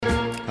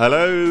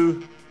Hello,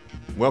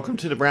 welcome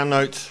to the Brown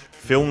Note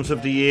Films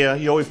of the Year.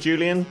 You're with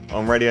Julian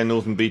on Radio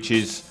Northern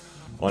Beaches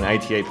on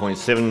 88.7,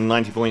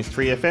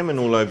 90.3 FM and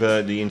all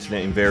over the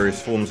internet in various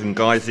forms and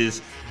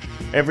guises.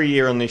 Every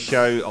year on this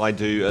show I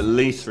do at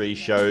least 3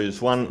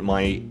 shows. One,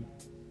 my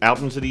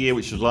albums of the year,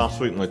 which was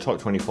last week, my top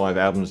 25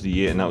 albums of the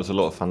year, and that was a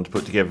lot of fun to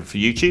put together for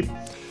YouTube.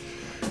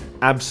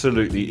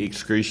 Absolutely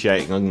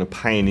excruciating. I'm going to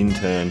pay an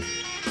intern.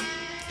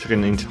 Took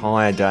an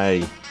entire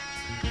day.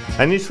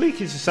 And this week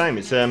is the same.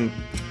 It's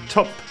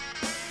top.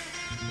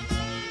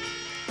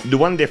 The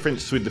one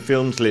difference with the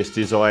films list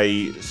is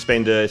I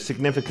spend a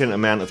significant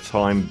amount of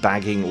time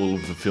bagging all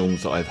of the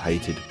films that I've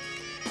hated.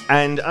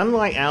 And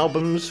unlike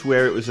albums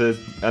where it was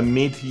a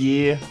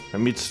mid-year, a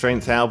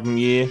mid-strength album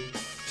year,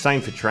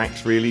 same for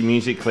tracks really,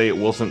 musically it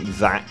wasn't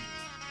that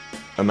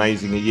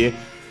amazing a year.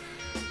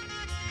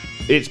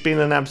 It's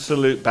been an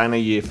absolute banner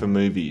year for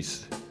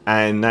movies,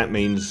 and that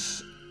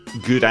means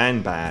good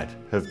and bad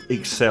have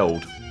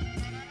excelled.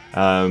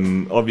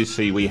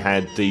 Obviously we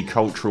had the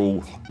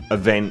cultural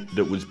event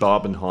that was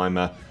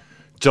Barbenheimer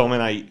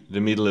dominate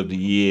the middle of the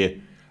year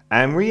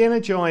and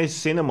re-energize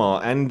cinema,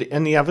 and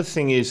the other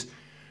thing is,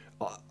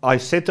 I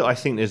said that I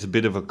think there's a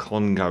bit of a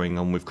con going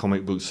on with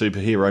comic book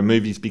superhero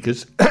movies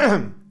because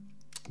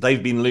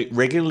they've been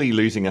regularly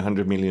losing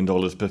 $100 million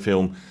per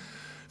film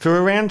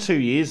for around 2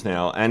 years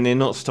now, and they're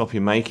not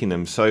stopping making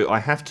them. So I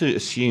have to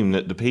assume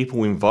that the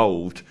people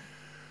involved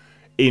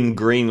in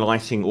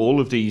green-lighting all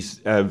of these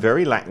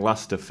very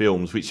lackluster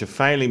films, which are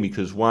failing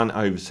because, 1,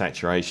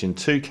 oversaturation,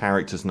 2,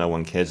 characters no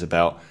one cares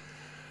about,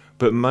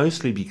 but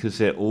mostly because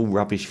they're all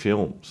rubbish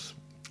films.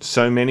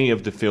 So many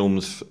of the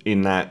films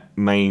in that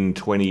main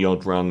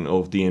 20-odd run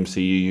of the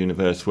MCU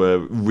universe were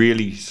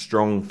really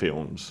strong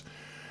films,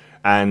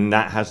 and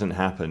that hasn't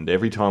happened.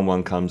 Every time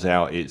one comes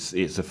out, it's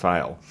a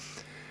fail.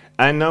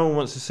 And no one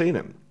wants to see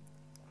them.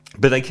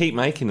 But they keep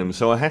making them,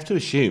 so I have to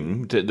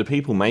assume that the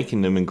people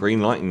making them and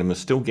greenlighting them are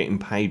still getting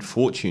paid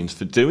fortunes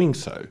for doing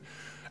so.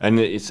 And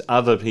it's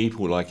other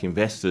people like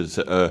investors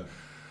that are...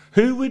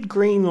 Who would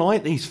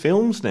greenlight these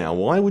films now?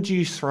 Why would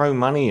you throw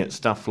money at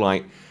stuff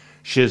like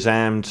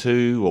Shazam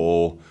 2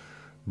 or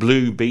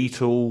Blue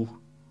Beetle?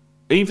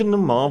 Even the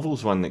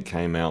Marvels one that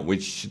came out,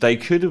 which they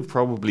could have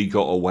probably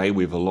got away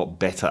with a lot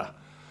better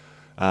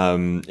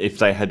if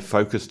they had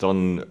focused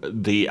on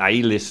the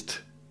A-list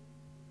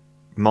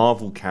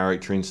Marvel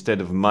character instead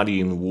of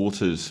muddying the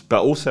waters,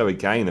 but also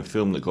again a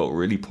film that got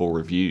really poor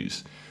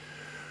reviews.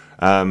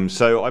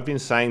 So I've been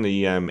saying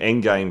the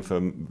end game for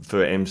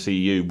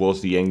MCU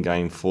was the end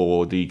game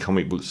for the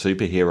comic book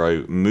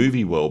superhero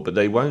movie world, but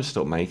they won't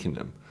stop making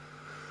them.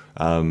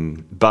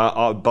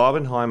 But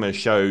Barbenheimer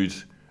showed,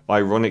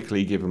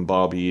 ironically, given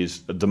Barbie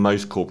is the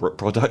most corporate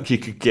product you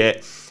could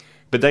get,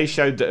 but they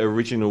showed that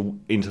original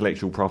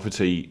intellectual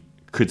property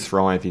could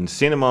thrive in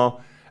cinema.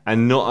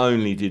 And not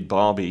only did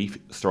Barbie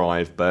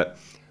thrive, but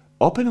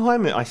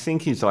Oppenheimer, I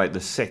think, is like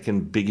the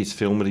second biggest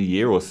film of the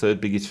year or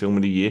third biggest film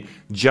of the year,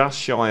 just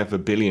shy of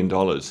 $1 billion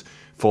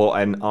for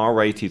an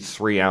R-rated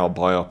 3-hour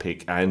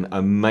biopic, an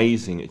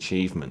amazing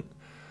achievement.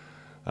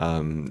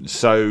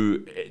 So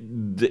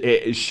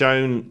it's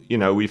shown, you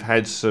know, we've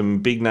had some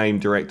big-name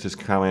directors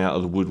come out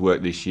of the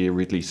woodwork this year,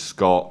 Ridley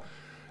Scott,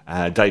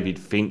 David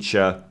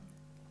Fincher,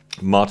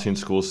 Martin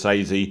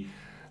Scorsese,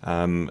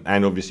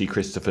 and obviously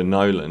Christopher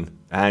Nolan.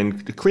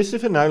 And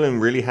Christopher Nolan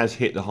really has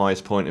hit the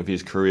highest point of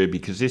his career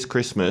because this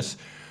Christmas,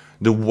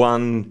 the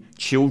one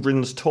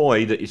children's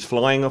toy that is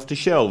flying off the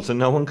shelves and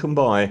no one can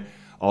buy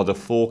are the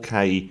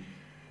 4K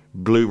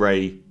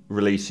Blu-ray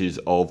releases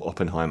of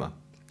Oppenheimer.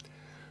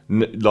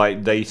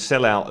 Like, they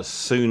sell out as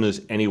soon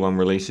as anyone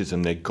releases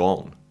them, they're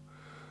gone.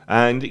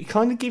 And it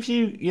kind of gives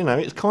you, you know,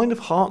 it's kind of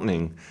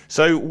heartening.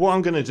 So what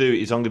I'm going to do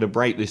is I'm going to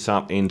break this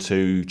up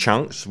into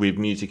chunks with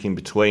music in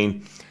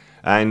between,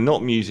 and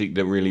not music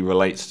that really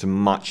relates to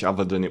much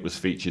other than it was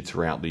featured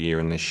throughout the year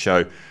in this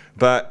show.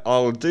 But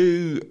I'll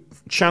do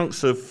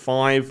chunks of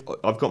 5.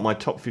 I've got my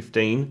top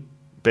 15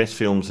 best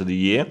films of the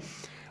year,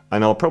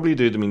 and I'll probably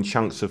do them in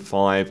chunks of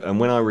 5, and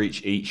when I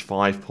reach each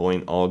 5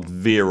 point, I'll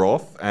veer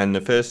off. And the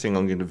first thing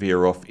I'm going to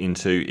veer off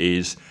into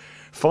is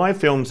 5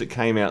 films that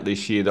came out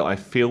this year that I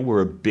feel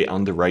were a bit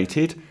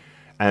underrated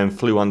and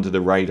flew under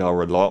the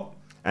radar a lot.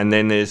 And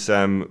then there's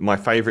my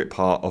favourite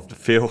part of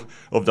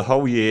the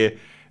whole year,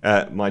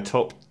 my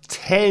top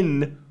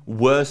 10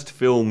 worst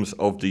films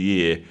of the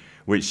year,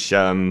 which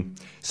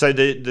so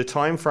the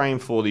time frame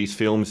for these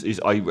films is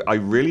I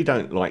really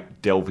don't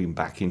like delving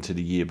back into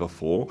the year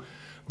before,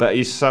 but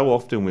it's so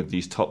often with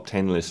these top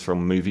 10 lists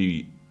from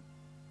movie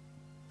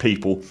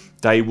people,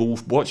 they will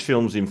watch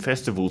films in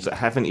festivals that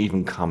haven't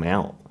even come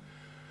out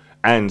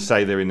and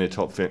say they're in their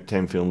top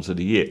 10 films of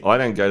the year. I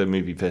don't go to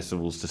movie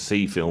festivals to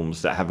see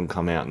films that haven't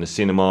come out in the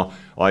cinema.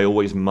 I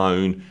always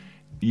moan.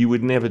 You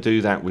would never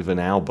do that with an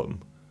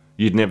album.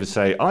 You'd never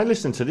say, I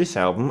listened to this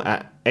album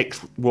at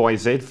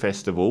XYZ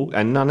Festival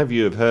and none of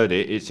you have heard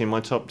it. It's in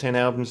my top 10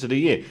 albums of the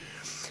year.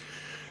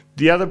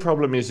 The other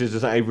problem is that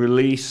they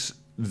release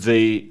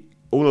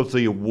all of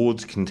the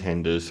awards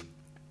contenders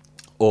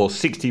or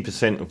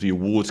 60% of the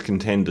awards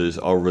contenders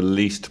are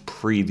released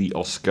pre the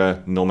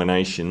Oscar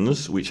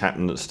nominations, which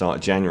happen at the start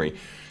of January.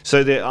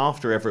 So they're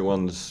after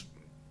everyone's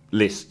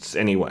lists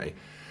anyway.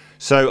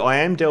 So I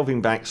am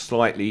delving back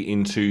slightly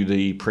into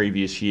the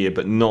previous year,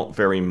 but not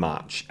very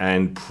much,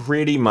 and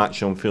pretty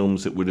much on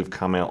films that would have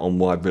come out on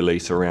wide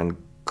release around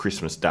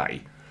Christmas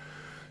Day.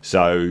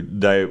 So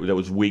that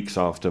was weeks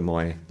after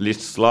my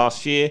lists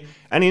last year.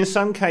 And in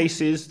some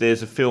cases,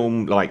 there's a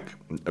film like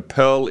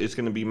Pearl is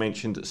going to be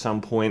mentioned at some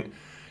point.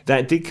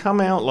 That did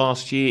come out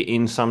last year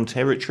in some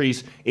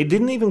territories. It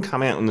didn't even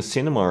come out in the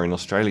cinema in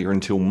Australia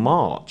until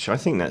March. I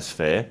think that's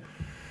fair.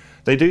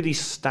 They do these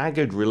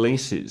staggered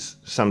releases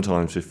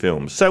sometimes with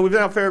films. So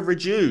without further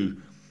ado,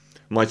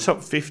 my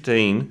top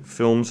 15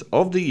 films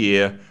of the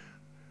year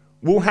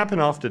will happen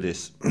after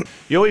this.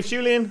 You're with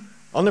Julian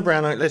on the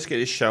Brown Note. Let's get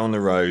this show on the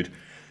road.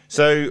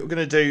 So we're going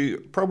to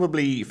do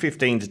probably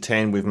 15 to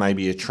 10 with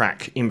maybe a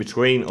track in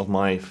between of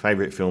my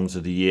favourite films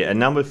of the year. And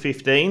number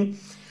 15,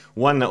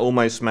 one that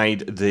almost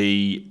made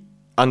the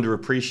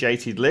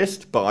underappreciated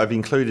list, but I've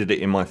included it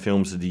in my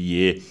films of the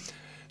year.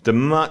 The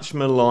much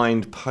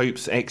maligned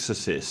Pope's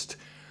Exorcist,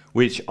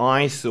 which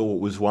I thought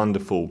was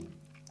wonderful.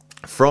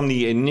 From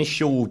the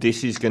initial,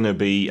 this is going to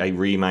be a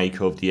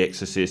remake of The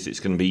Exorcist. It's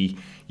going to be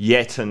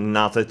yet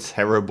another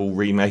terrible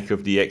remake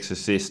of The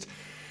Exorcist.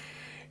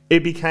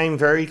 It became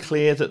very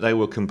clear that they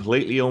were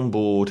completely on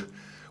board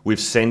with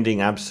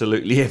sending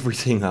absolutely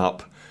everything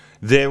up.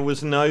 There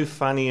was no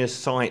funnier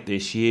sight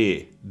this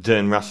year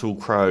than Russell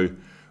Crowe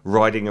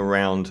riding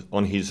around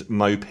on his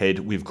moped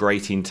with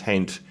great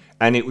intent,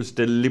 and it was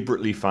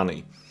deliberately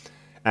funny.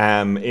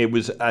 It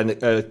was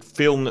a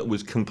film that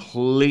was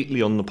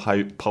completely on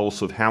the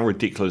pulse of how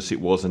ridiculous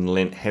it was and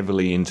lent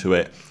heavily into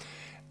it.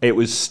 It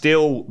was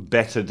still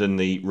better than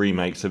the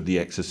remakes of The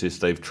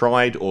Exorcist they've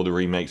tried, or the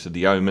remakes of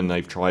The Omen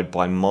they've tried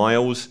by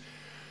miles.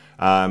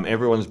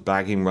 Everyone's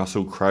bagging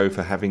Russell Crowe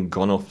for having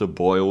gone off the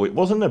boil. It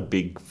wasn't a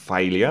big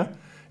failure.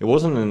 It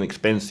wasn't an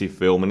expensive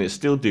film, and it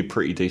still did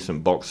pretty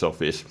decent box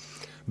office.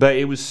 But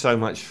it was so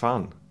much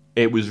fun.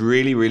 It was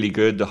really, really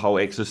good. The whole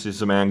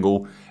exorcism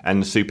angle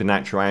and the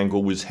supernatural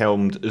angle was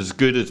helmed as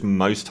good as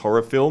most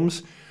horror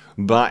films,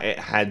 but it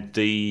had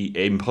the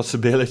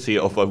impossibility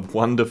of a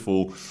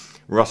wonderful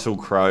Russell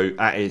Crowe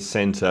at its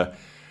centre,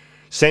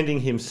 sending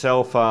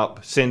himself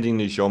up, sending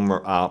the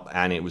genre up,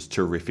 and it was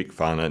terrific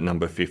fun at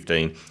number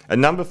 15. At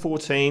number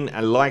 14,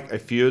 and like a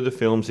few of the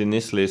films in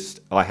this list,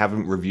 I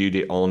haven't reviewed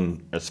it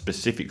on a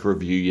specific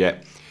review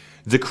yet,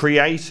 The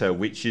Creator,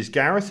 which is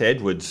Gareth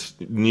Edwards'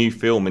 new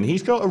film, and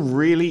he's got a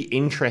really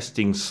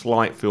interesting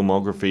slight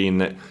filmography in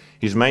that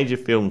his major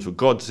films were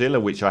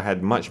Godzilla, which I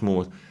had much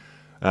more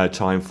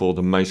time for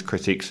than most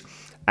critics,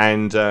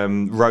 and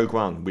Rogue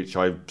One, which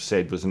I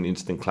said was an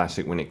instant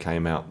classic when it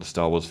came out, the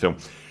Star Wars film.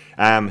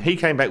 He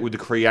came back with The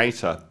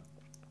Creator.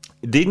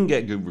 It didn't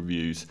get good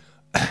reviews.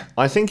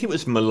 I think it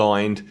was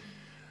maligned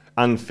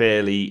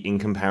unfairly in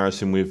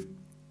comparison with,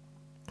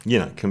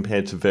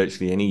 compared to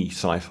virtually any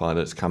sci-fi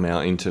that's come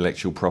out,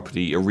 intellectual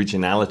property,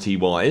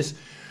 originality-wise.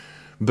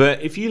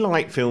 But if you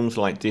like films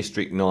like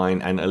District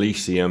 9 and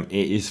Elysium,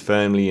 it is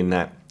firmly in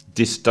that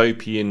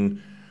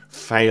dystopian,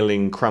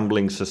 failing,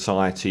 crumbling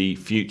society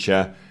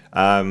future.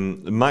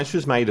 Much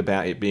was made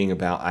about it being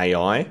about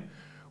AI,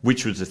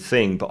 which was a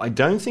thing, but I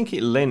don't think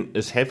it lent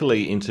as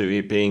heavily into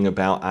it being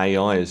about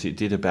AI as it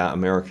did about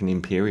American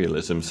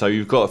imperialism. So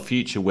you've got a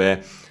future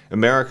where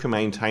America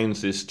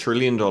maintains this $1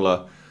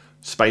 trillion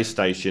space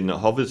station that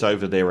hovers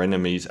over their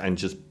enemies and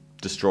just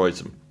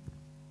destroys them.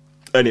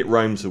 And it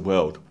roams the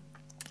world.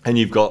 And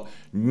you've got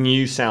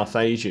New South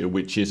Asia,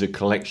 which is a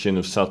collection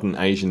of Southern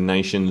Asian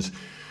nations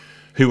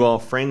who are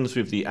friends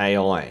with the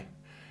AI.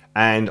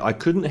 And I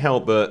couldn't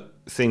help but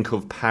think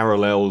of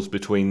parallels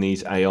between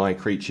these AI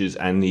creatures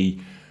and the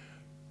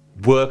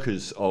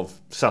workers of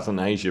Southern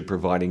Asia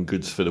providing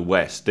goods for the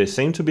West. There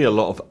seemed to be a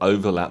lot of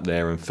overlap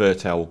there and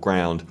fertile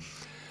ground.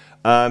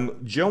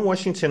 John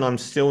Washington, I'm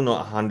still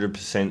not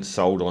 100%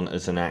 sold on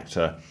as an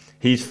actor.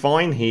 He's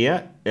fine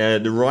here.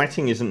 The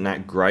writing isn't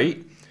that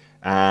great,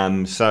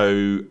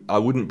 so I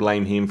wouldn't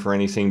blame him for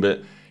anything,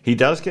 but he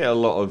does get a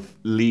lot of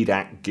lead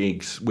act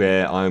gigs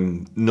where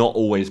I'm not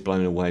always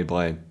blown away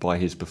by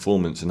his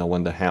performance, and I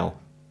wonder how.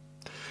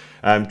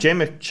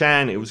 Gemma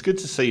Chan, it was good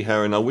to see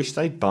her, and I wish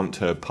they'd bumped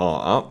her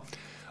part up.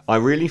 I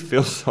really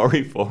feel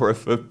sorry for her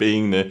for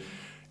being the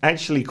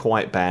actually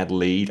quite bad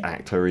lead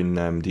actor in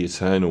The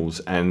Eternals,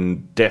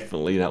 and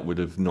definitely that would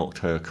have knocked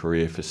her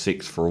career for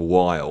six for a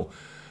while.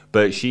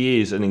 But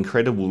she is an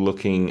incredible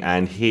looking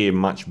and here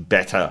much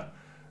better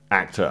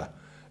actor,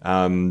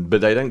 but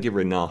they don't give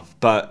her enough.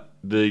 But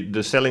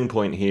the selling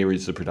point here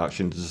is the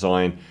production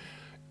design.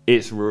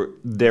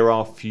 There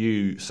are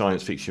few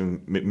science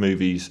fiction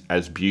movies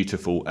as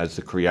beautiful as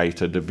The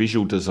Creator. The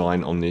visual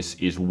design on this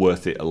is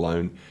worth it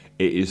alone.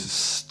 It is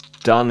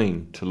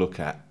stunning to look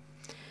at.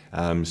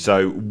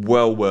 So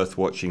well worth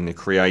watching The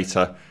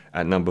Creator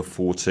at number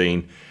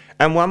 14.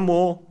 And one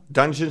more,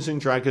 Dungeons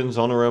and Dragons: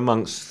 Honor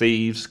Amongst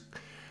Thieves.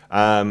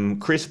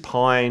 Chris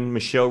Pine,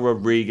 Michelle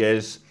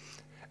Rodriguez,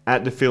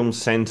 at the film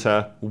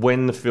centre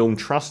when the film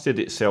trusted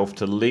itself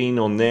to lean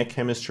on their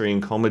chemistry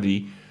and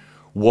comedy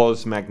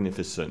was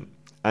magnificent.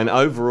 And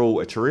overall,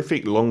 a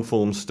terrific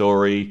long-form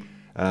story,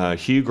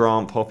 Hugh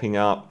Grant popping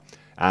up,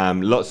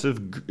 lots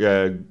of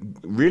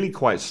really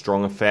quite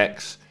strong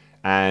effects,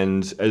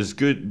 and as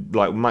good,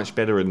 like much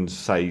better than,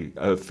 say,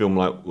 a film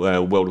like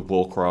World of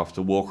Warcraft,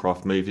 a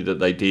Warcraft movie that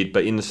they did,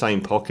 but in the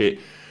same pocket,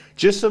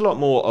 just a lot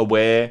more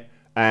aware,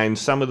 and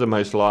some of the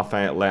most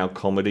laugh-out-loud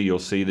comedy you'll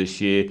see this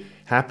year.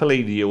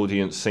 Happily, the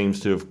audience seems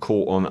to have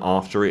caught on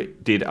after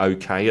it did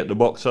okay at the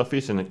box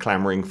office and are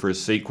clamouring for a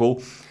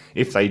sequel.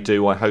 If they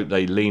do, I hope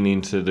they lean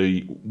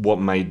into what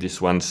made this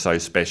one so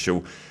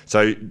special.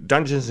 So,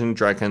 Dungeons &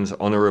 Dragons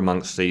Honor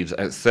Amongst Thieves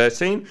at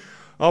 13.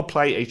 I'll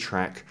play a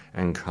track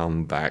and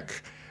come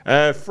back.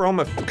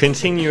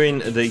 Continuing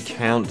the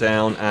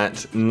countdown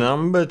at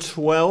number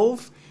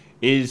 12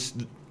 is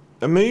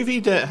a movie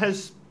that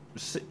has...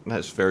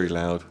 That's very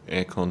loud,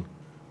 aircon,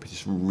 but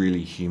it's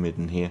really humid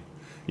in here.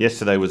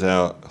 Yesterday was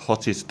our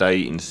hottest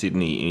day in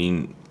Sydney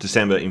in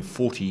December in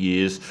 40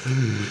 years.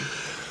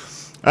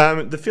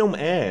 The film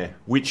Air,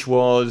 which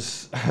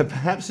was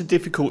perhaps a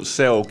difficult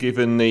sell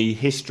given the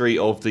history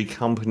of the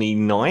company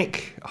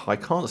Nike. I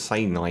can't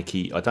say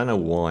Nike, I don't know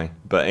why,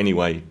 but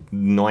anyway,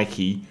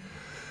 Nike.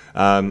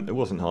 It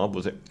wasn't hard,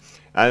 was it?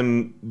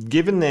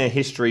 Given their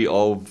history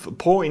of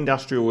poor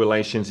industrial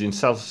relations in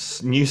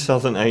New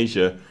Southern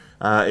Asia,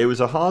 it was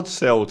a hard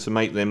sell to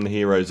make them the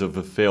heroes of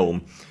a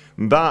film.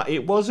 But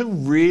it was a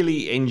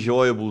really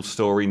enjoyable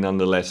story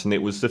nonetheless, and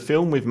it was the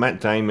film with Matt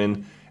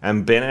Damon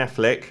and Ben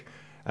Affleck,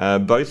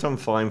 both on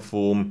fine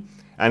form,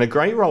 and a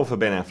great role for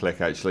Ben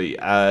Affleck actually,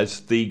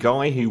 as the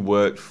guy who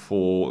worked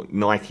for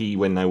Nike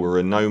when they were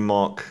a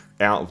no-mark,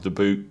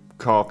 out-of-the-boot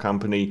car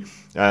company,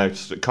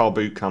 car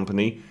boot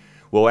company.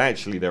 Well,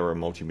 actually, they were a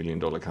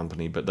multi-million-dollar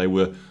company, but they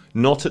were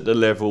not at the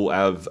level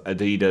of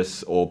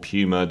Adidas or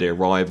Puma, their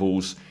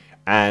rivals,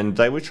 and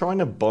they were trying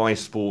to buy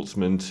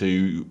sportsmen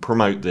to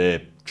promote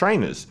their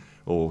trainers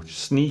or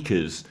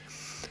sneakers.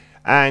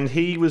 And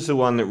he was the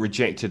one that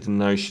rejected the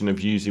notion of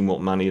using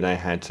what money they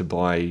had to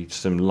buy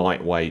some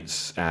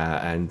lightweights,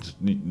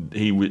 and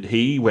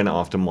he went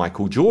after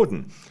Michael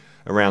Jordan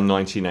around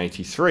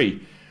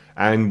 1983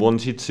 and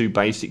wanted to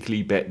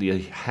basically bet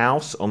the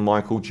house on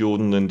Michael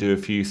Jordan and do a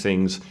few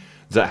things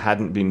that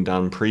hadn't been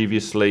done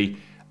previously.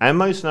 And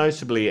most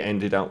notably, it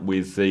ended up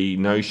with the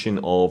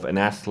notion of an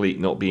athlete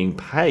not being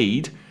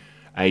paid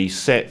a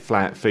set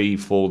flat fee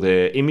for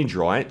their image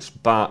rights,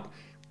 but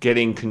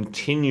getting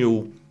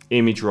continual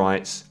image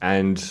rights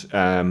and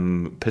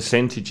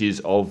percentages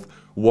of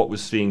what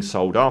was being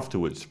sold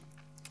afterwards.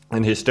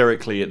 And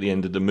hysterically, at the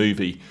end of the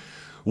movie,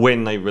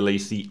 when they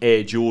released the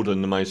Air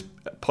Jordan, the most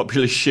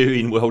popular shoe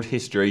in world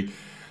history,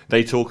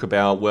 they talk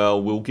about,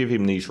 well, we'll give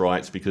him these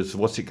rights because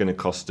what's it going to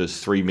cost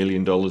us? $3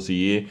 million a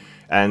year.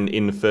 And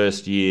in the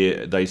first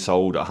year, they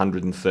sold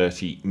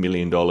 $130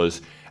 million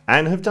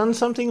and have done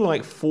something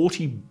like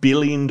 $40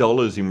 billion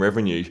in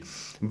revenue.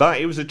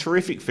 But it was a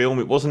terrific film.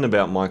 It wasn't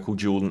about Michael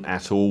Jordan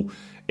at all.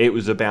 It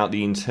was about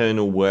the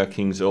internal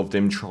workings of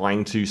them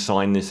trying to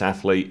sign this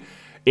athlete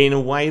in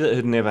a way that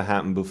had never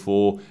happened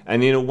before,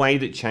 and in a way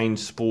that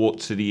changed sport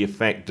to the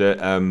effect that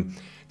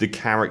the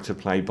character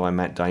played by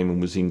Matt Damon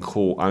was in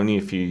court only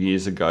a few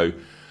years ago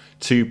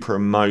to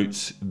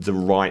promote the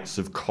rights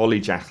of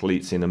college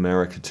athletes in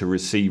America to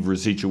receive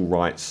residual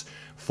rights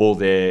for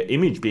their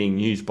image being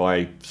used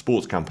by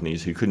sports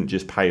companies who couldn't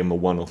just pay them a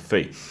one-off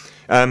fee.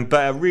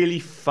 But a really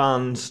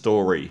fun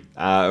story,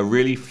 a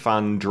really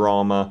fun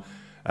drama,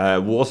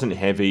 wasn't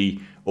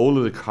heavy, all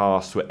of the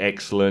cast were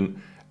excellent.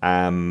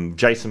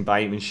 Jason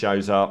Bateman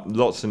shows up,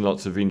 lots and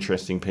lots of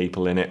interesting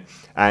people in it,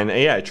 and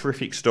yeah, a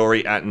terrific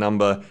story at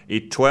number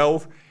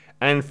 12.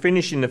 And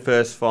finishing the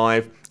first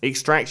 5,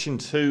 Extraction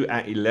 2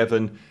 at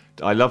 11.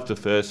 I love the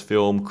first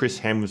film. Chris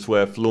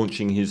Hemsworth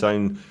launching his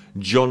own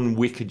John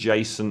Wick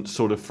adjacent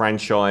sort of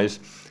franchise.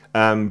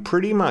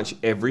 Pretty much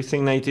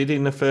everything they did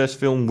in the first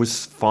film was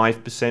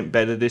 5%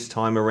 better this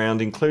time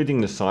around,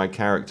 including the side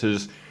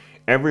characters.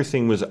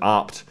 Everything was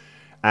upped,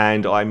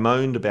 and I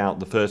moaned about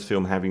the first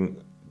film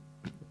having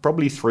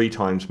probably 3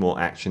 times more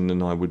action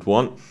than I would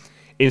want.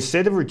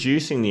 Instead of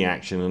reducing the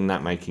action and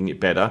that making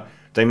it better,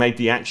 they made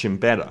the action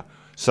better.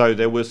 So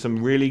there were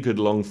some really good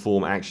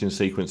long-form action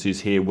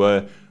sequences here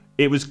where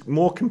it was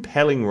more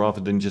compelling rather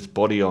than just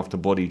body after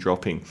body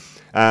dropping.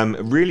 A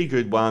really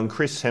good one.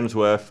 Chris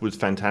Hemsworth was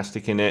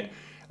fantastic in it.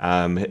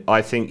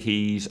 I think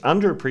he's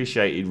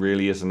underappreciated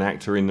really as an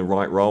actor in the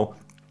right role.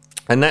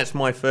 And that's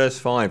my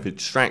first 5.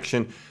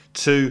 Extraction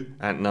 2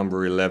 at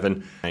number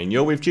 11. And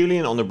you're with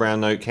Julian on the Brown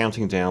Note,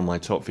 counting down my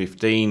top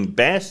 15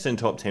 best and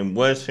top 10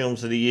 worst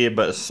films of the year,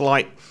 but a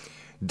slight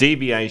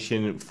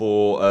deviation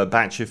for a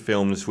batch of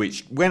films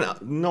which, when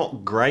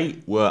not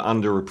great, were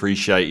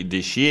underappreciated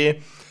this year.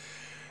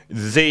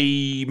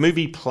 The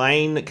movie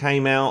Plane that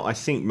came out, I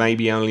think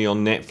maybe only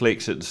on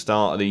Netflix at the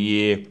start of the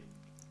year.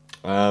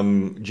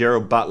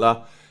 Gerald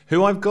Butler,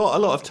 who I've got a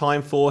lot of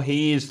time for.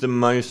 He is the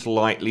most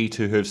likely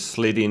to have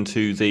slid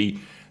into the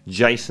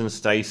Jason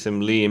Statham,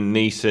 Liam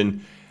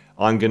Neeson.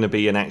 I'm going to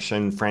be an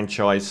action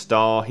franchise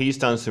star. He's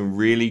done some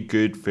really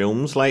good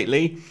films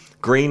lately.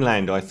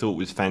 Greenland I thought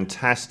was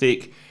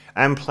fantastic,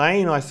 and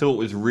Plane I thought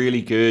was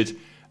really good.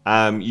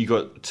 You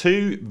got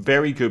two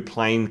very good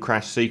plane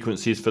crash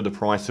sequences for the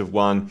price of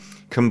one,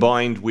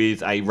 combined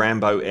with a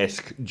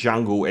Rambo-esque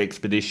jungle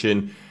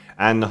expedition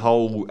and the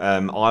whole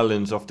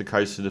islands off the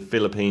coast of the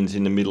Philippines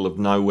in the middle of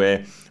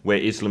nowhere where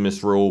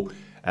Islamists rule.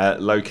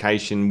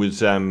 Location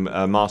was a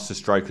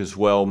masterstroke as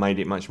well, made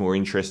it much more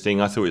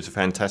interesting. I thought it was a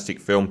fantastic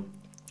film.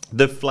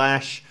 The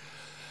Flash,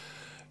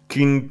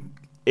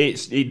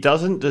 it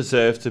doesn't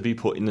deserve to be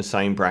put in the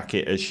same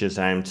bracket as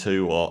Shazam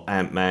 2 or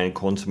Ant-Man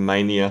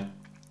Quantumania.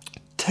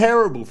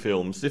 Terrible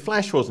films. The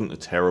Flash wasn't a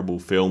terrible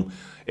film.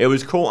 It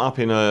was caught up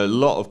in a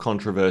lot of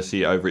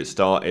controversy over its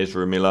star,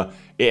 Ezra Miller.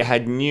 It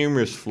had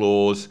numerous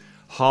flaws.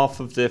 Half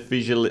of the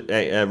visual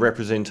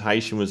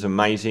representation was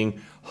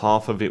amazing.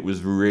 Half of it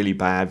was really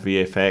bad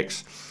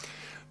VFX.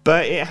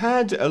 But it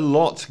had a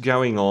lot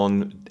going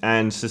on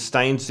and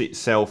sustains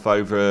itself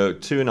over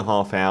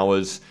 2.5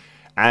 hours.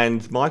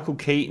 And Michael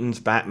Keaton's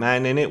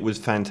Batman in it was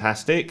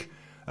fantastic.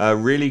 A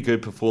really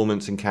good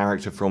performance and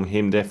character from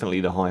him.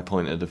 Definitely the high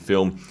point of the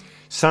film.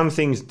 Some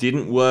things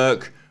didn't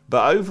work,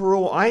 but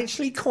overall I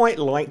actually quite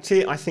liked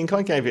it. I think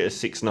I gave it a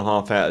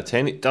 6.5 out of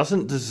 10. It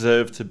doesn't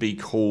deserve to be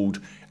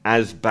called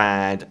as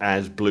bad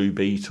as Blue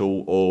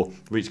Beetle, or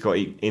which got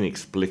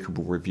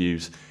inexplicable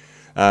reviews.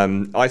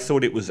 I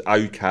thought it was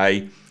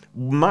okay.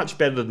 Much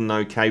better than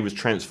okay was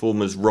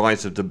Transformers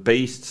Rise of the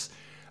Beasts,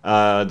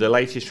 the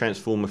latest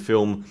Transformer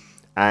film,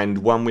 and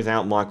one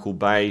without Michael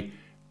Bay.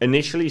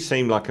 Initially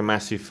seemed like a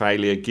massive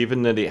failure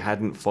given that it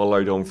hadn't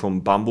followed on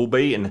from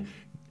Bumblebee and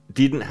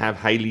didn't have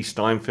Haley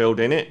Steinfeld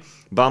in it.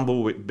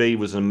 Bumblebee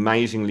was an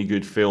amazingly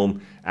good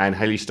film, and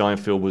Haley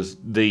Steinfeld was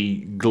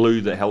the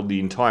glue that held the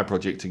entire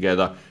project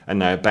together,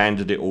 and they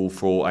abandoned it all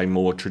for a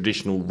more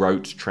traditional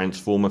rote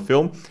Transformer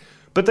film.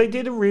 But they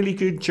did a really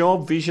good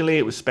job. Visually,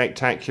 it was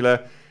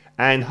spectacular,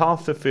 and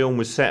half the film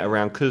was set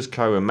around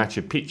Cuzco and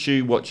Machu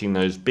Picchu. Watching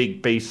those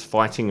big beasts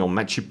fighting on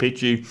Machu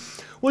Picchu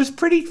was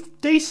pretty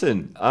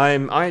decent. I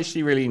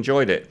actually really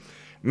enjoyed it.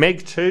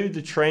 Meg 2,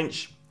 The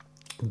Trench.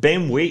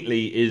 Ben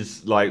Wheatley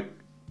is like...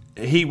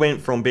 He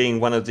went from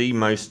being one of the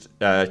most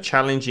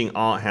challenging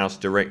art house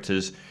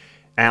directors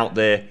out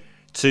there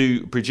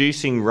to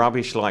producing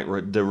rubbish like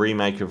the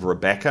remake of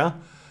Rebecca.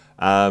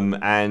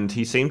 And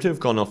he seemed to have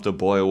gone off the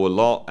boil a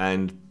lot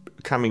and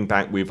coming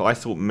back with, I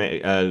thought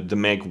the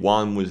Meg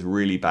 1 was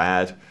really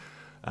bad.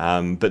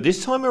 But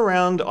this time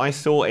around, I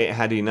thought it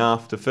had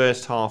enough. The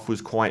first half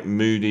was quite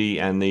moody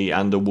and the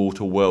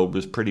underwater world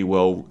was pretty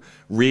well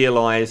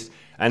realised.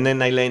 And then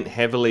they leant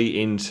heavily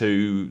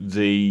into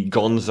the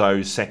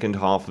gonzo second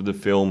half of the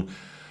film.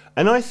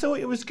 And I thought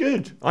it was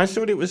good.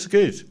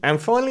 And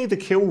finally, The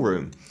Kill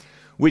Room,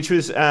 which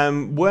was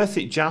worth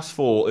it just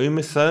for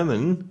Uma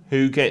Thurman,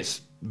 who gets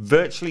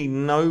virtually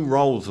no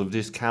roles of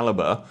this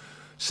caliber,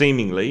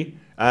 seemingly.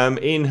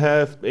 In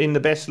the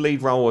best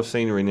lead role I've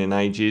seen her in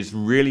ages.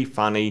 Really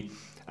funny.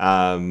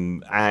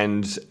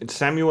 And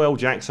Samuel L.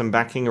 Jackson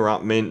backing her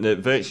up meant that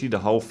virtually the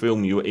whole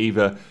film you were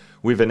either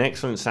with an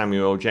excellent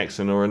Samuel L.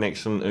 Jackson or an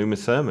excellent Uma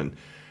Thurman.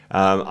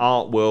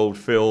 Art world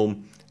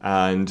film,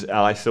 and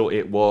I thought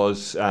it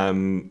was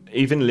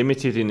even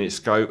limited in its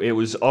scope. It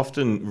was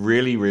often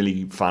really,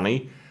 really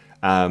funny,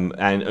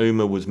 and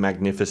Uma was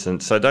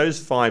magnificent. So those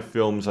 5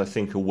 films I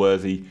think are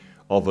worthy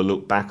of a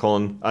look back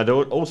on. I'd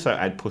also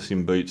add Puss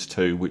in Boots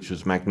too, which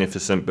was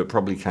magnificent, but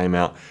probably came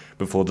out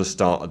before the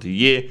start of the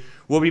year.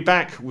 We'll be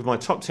back with my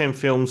top 10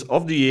 films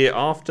of the year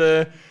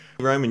after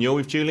Roman, you're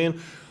with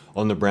Julian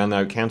on the Brown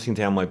Note, counting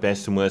down my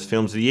best and worst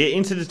films of the year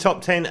into the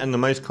top 10, and the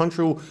most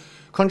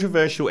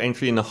controversial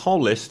entry in the whole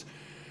list,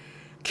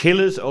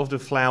 Killers of the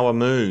Flower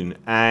Moon.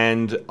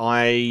 And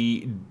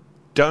I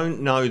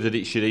don't know that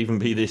it should even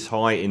be this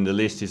high in the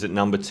list. Is at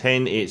number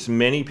 10. It's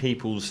many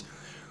people's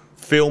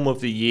film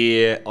of the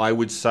year, I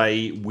would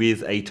say,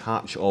 with a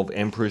touch of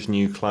Emperor's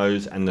New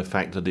Clothes and the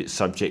fact that its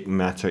subject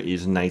matter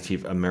is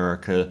Native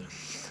America.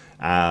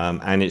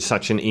 And it's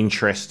such an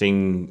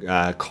interesting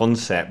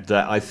concept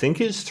that I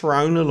think it's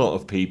thrown a lot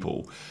of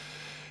people.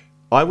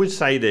 I would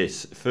say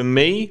this, for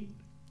me,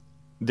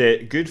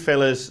 that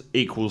Goodfellas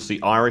equals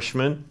The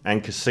Irishman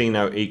and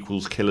Casino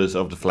equals Killers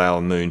of the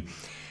Flower Moon.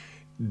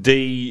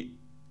 The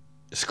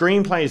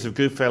screenplays of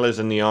Goodfellas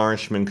and The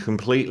Irishman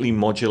completely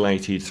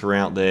modulated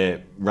throughout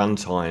their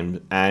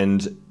runtime,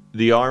 and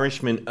The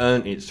Irishman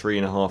earned its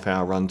 3.5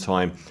 hour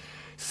runtime.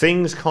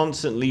 Things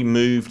constantly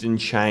moved and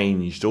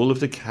changed. All of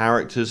the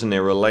characters and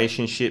their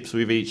relationships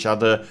with each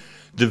other,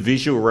 the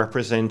visual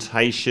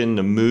representation,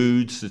 the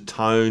moods, the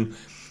tone,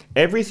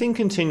 everything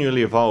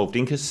continually evolved.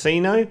 In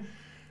Casino,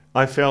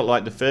 I felt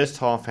like the first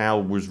half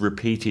hour was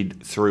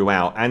repeated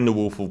throughout, and The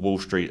Wolf of Wall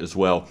Street as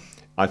well.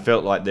 I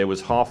felt like there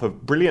was a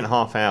brilliant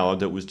half hour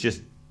that was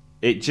just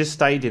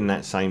stayed in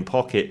that same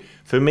pocket.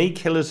 For me,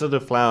 Killers of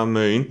the Flower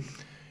Moon,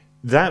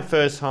 that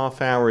first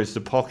half hour is the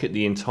pocket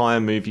the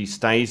entire movie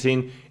stays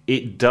in.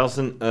 It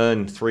doesn't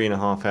earn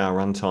 3.5 hour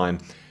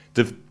runtime.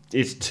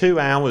 It's 2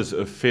 hours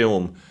of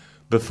film,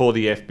 before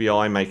the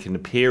FBI make an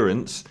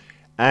appearance.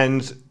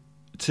 And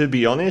to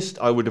be honest,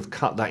 I would have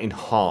cut that in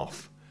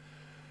half.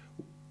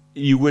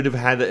 You would have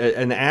had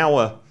an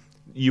hour.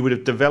 You would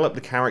have developed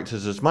the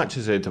characters as much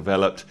as they're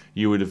developed.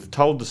 You would have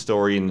told the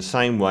story in the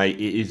same way.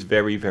 It is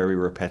very, very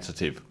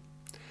repetitive.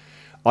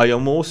 I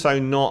am also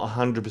not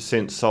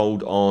 100%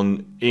 sold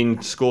on, in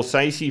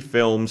Scorsese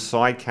films,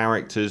 side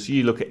characters.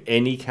 You look at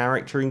any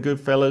character in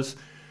Goodfellas,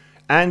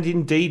 and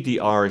indeed The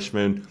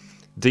Irishman,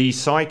 the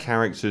side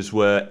characters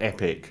were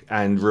epic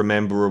and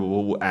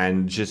rememberable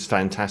and just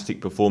fantastic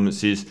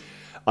performances.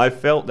 I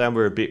felt they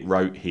were a bit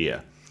rote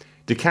here.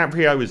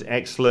 DiCaprio was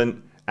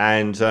excellent,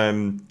 and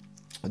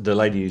the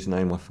lady whose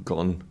name I've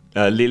forgotten,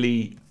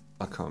 Lily,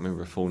 I can't remember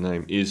her full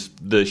name, is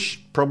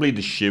probably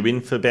the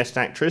shoo-in for Best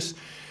Actress.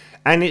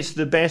 And it's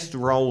the best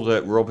role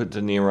that Robert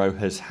De Niro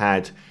has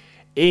had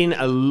in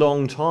a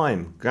long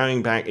time,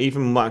 going back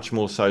even much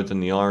more so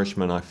than The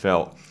Irishman, I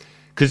felt.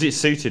 Because it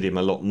suited him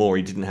a lot more.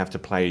 He didn't have to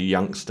play a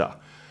youngster.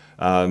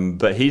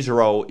 But his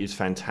role is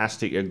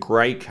fantastic, a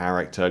great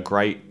character,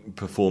 great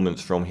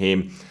performance from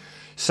him.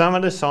 Some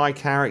of the side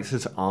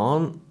characters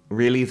aren't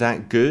really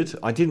that good.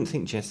 I didn't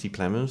think Jesse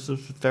Plemons was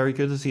very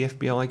good as the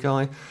FBI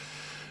guy.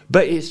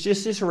 But it's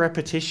just this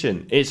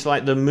repetition. It's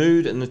like the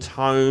mood and the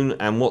tone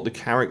and what the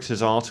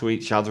characters are to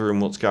each other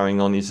and what's going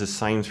on is the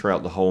same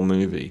throughout the whole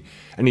movie.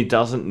 And it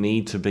doesn't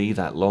need to be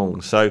that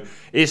long. So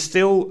it's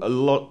still a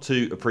lot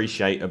to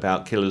appreciate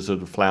about Killers of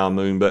the Flower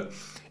Moon. But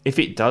if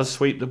it does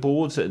sweep the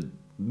boards at,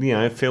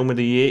 Film of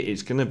the Year,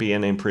 it's going to be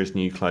an Emperor's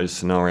New Clothes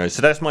scenario.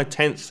 So that's my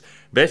 10th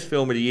best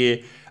film of the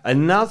year.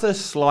 Another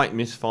slight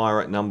misfire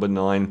at number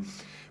 9.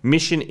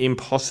 Mission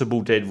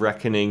Impossible Dead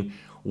Reckoning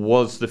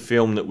was the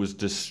film that was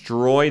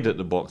destroyed at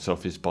the box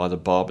office by the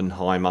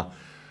Barbenheimer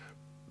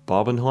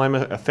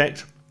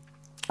effect,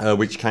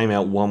 which came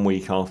out 1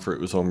 week after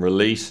it was on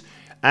release.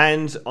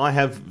 And I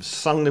have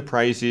sung the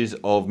praises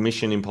of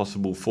Mission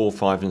Impossible 4,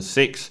 5 and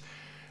 6.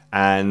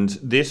 And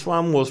this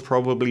one was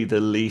probably the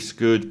least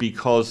good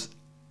because,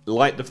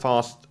 like the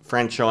Fast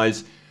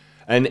franchise,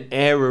 an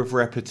air of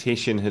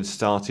repetition had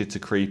started to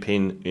creep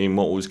in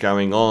what was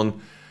going on.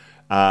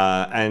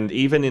 And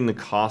even in the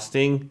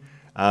casting,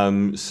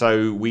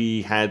 so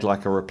we had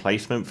like a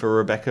replacement for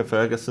Rebecca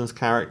Ferguson's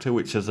character,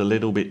 which is a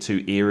little bit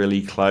too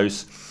eerily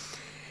close.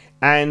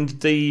 And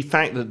the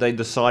fact that they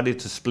decided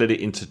to split it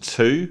into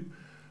 2,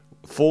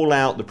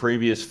 Fallout, the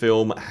previous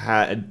film,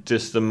 had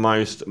just the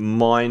most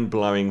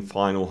mind-blowing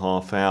final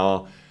half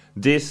hour.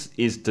 This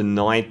is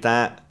denied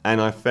that, and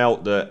I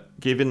felt that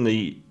given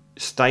the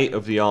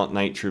state-of-the-art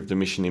nature of the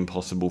Mission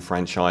Impossible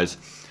franchise,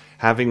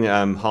 having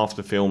half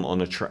the film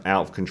on a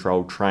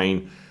out-of-control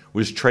train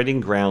was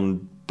treading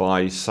ground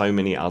by so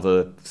many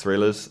other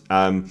thrillers.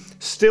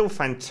 Still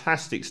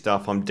fantastic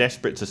stuff. I'm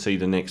desperate to see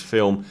the next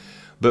film,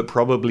 but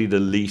probably the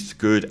least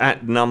good.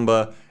 At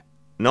number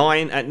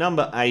 9, at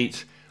number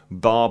 8,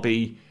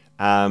 Barbie,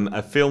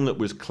 a film that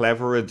was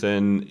cleverer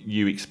than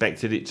you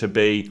expected it to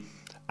be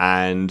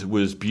and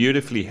was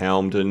beautifully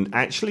helmed and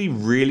actually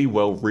really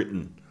well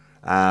written.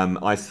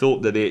 I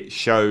thought that it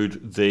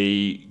showed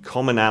the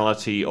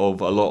commonality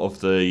of a lot of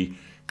the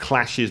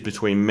clashes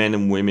between men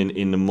and women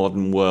in the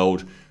modern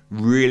world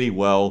really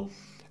well.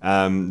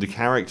 The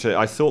character,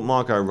 I thought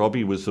Margot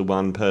Robbie was the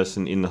one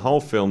person in the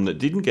whole film that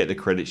didn't get the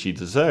credit she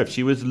deserved.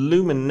 She was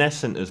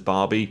luminescent as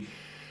Barbie,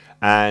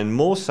 and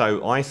more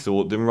so, I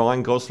thought, than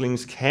Ryan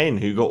Gosling's Ken,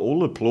 who got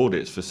all the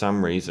plaudits for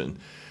some reason.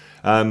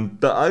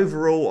 But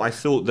overall, I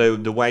thought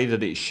the way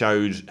that it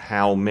showed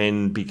how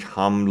men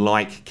become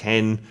like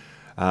Ken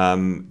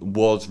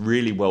was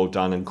really well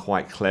done and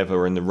quite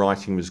clever, and the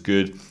writing was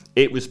good.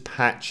 It was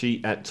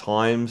patchy at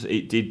times.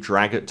 It did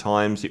drag at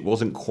times. It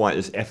wasn't quite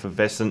as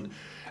effervescent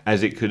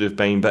as it could have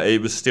been, but it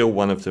was still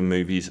one of the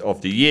movies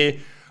of the year.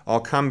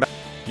 I'll come back.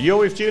 You're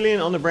with Julian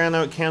on the Brown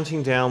Note,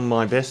 counting down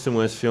my best and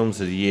worst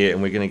films of the year,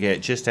 and we're going to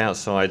get just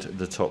outside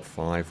the top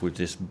 5 with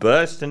this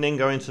burst and then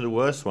go into the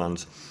worst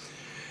ones.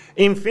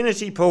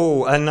 Infinity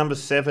Pool, and number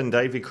 7,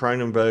 David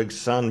Cronenberg's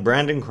son,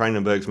 Brandon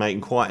Cronenberg's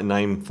making quite a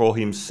name for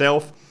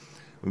himself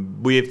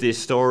with this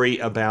story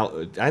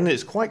about, and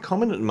it's quite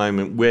common at the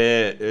moment,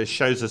 where it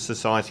shows a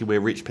society where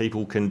rich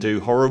people can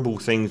do horrible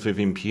things with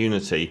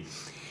impunity.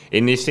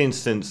 In this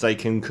instance, they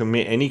can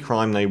commit any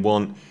crime they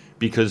want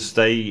because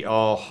they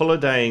are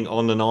holidaying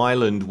on an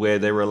island where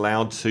they're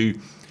allowed to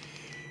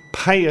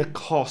pay a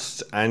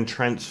cost and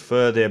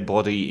transfer their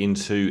body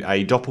into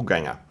a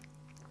doppelganger.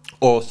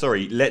 Or,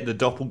 sorry, let the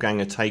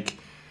doppelganger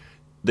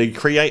they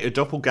create a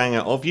doppelganger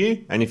of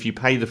you, and if you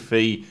pay the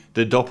fee,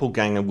 the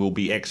doppelganger will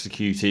be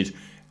executed,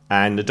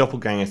 and the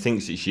doppelganger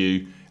thinks it's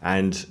you,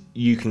 and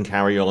you can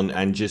carry on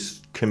and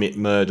just commit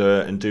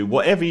murder and do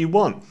whatever you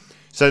want.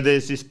 So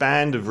there's this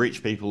band of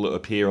rich people that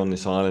appear on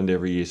this island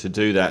every year to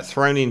do that.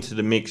 Thrown into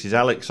the mix is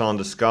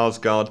Alexander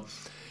Skarsgård,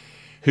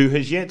 who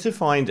has yet to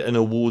find an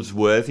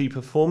awards-worthy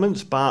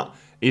performance, but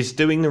is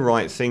doing the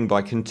right thing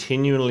by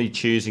continually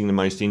choosing the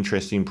most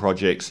interesting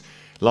projects.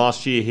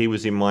 Last year he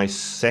was in my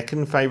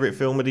second favourite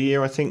film of the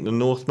year, I think, The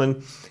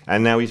Northman,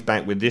 and now he's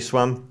back with this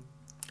one.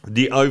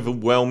 The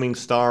overwhelming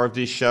star of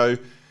this show,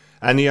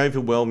 and the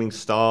overwhelming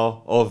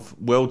star of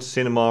world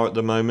cinema at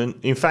the moment.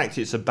 In fact,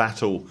 it's a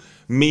battle.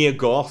 Mia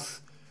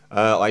Goth,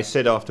 I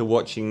said after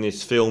watching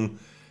this film,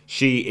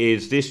 she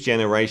is this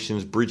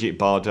generation's Brigitte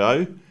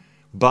Bardot,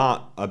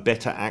 but a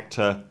better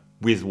actor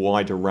with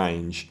wider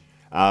range.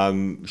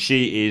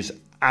 She is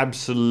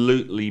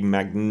absolutely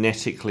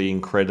magnetically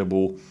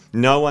incredible.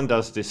 No one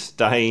does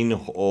disdain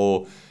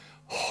or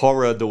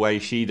horror the way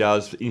she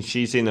does.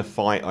 She's in a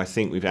fight, I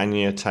think, with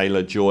Anya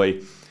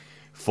Taylor-Joy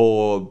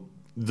for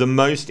the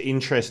most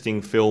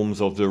interesting films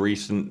of the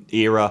recent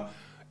era,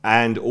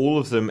 and all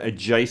of them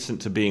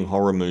adjacent to being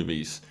horror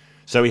movies.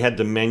 So we had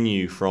The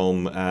Menu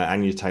from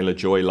Anya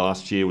Taylor-Joy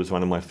last year, was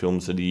one of my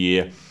films of the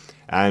year,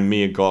 and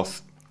Mia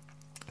Goth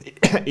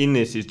in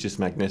this is just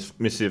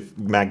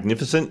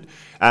magnificent.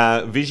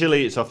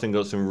 Visually, it's often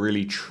got some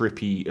really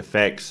trippy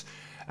effects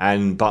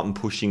and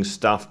button-pushing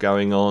stuff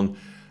going on.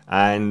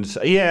 And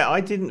yeah,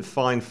 I didn't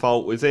find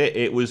fault with it.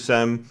 It was,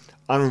 in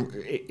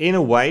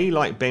a way,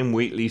 like Ben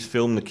Wheatley's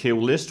film The Kill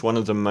List, one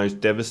of the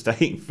most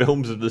devastating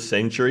films of the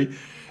century.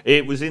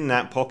 It was in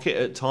that pocket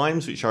at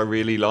times, which I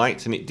really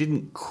liked, and it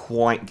didn't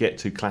quite get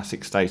to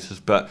classic status,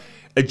 but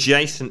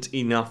adjacent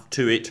enough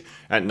to it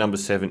at number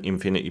 7,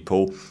 Infinity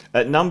Pool.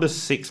 At number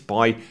 6,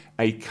 by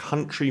a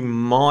country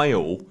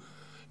mile,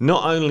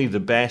 not only the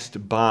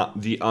best, but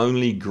the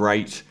only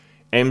great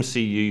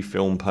MCU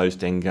film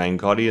post-Endgame,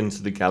 Guardians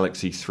of the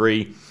Galaxy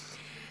 3.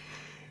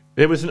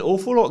 There was an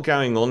awful lot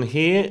going on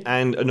here,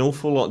 and an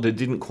awful lot that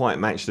didn't quite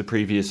match the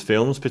previous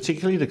films,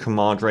 particularly the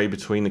camaraderie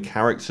between the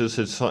characters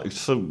had sort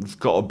of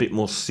got a bit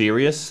more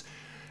serious.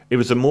 It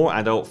was a more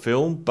adult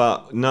film,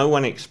 but no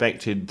one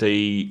expected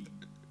the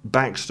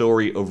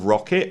backstory of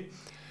Rocket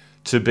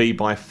to be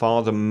by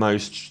far the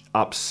most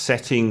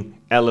upsetting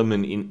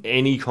element in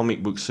any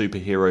comic book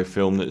superhero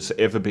film that's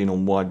ever been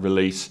on wide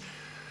release,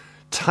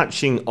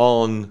 touching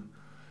on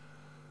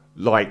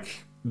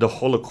like the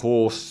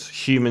Holocaust,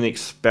 human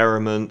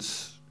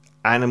experiments,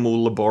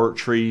 animal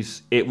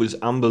laboratories. It was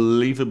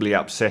unbelievably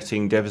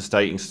upsetting,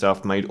 devastating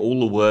stuff, made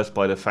all the worse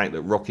by the fact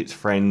that Rocket's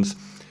friends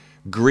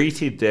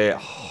greeted their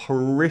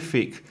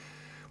horrific,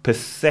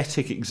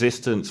 pathetic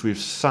existence with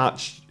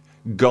such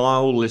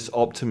guileless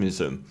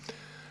optimism.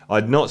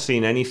 I'd not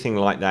seen anything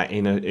like that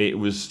it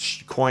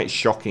was quite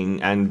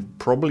shocking and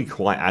probably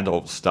quite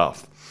adult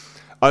stuff.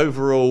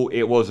 Overall,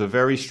 it was a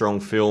very strong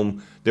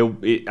film.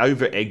 It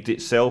over-egged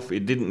itself.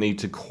 It didn't need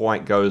to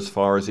quite go as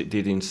far as it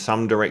did in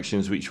some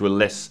directions, which were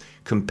less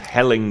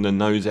compelling than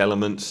those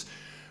elements.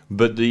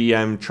 But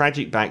the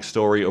tragic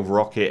backstory of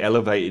Rocket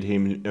elevated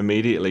him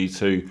immediately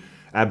to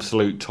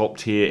absolute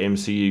top-tier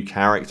MCU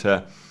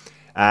character.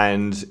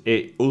 And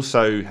it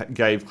also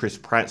gave Chris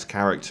Pratt's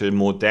character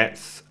more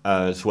depth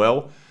as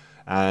well.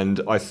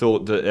 And I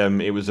thought that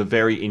it was a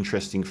very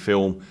interesting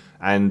film,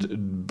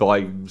 and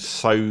by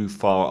so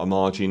far a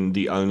margin,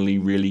 the only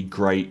really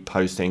great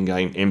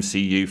post-Endgame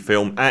MCU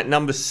film. At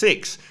number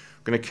 6,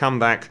 I'm going to come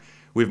back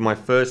with my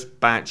first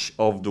batch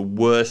of the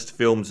worst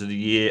films of the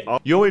year.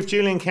 You're with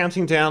Julian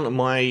counting down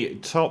my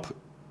top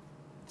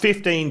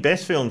 15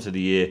 best films of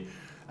the year.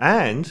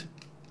 And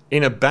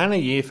in a banner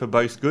year for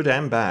both good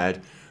and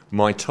bad,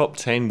 my top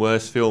 10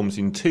 worst films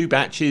in 2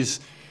 batches.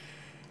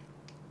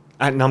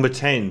 At number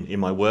 10 in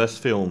my worst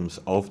films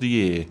of the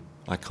year.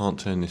 I can't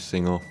turn this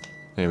thing off.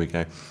 There we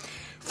go.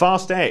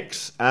 Fast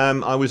X.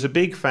 I was a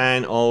big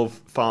fan of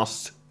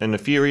Fast and the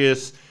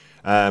Furious.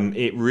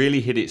 It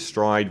really hit its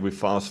stride with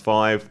Fast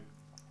 5.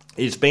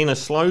 It's been a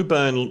slow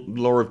burn,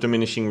 law of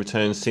diminishing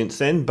returns since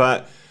then,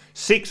 but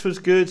 6 was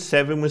good,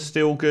 7 was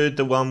still good,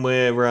 the one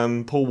where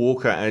Paul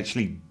Walker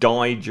actually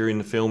died during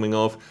the filming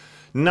of.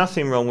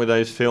 Nothing wrong with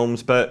those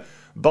films, but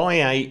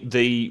by 8,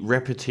 the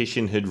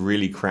repetition had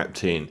really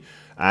crept in.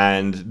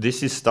 And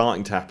this is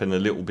starting to happen a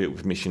little bit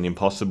with Mission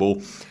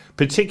Impossible.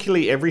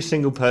 Particularly every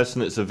single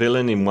person that's a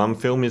villain in one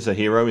film is a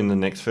hero in the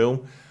next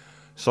film.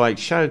 It's like,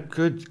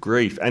 good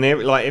grief. And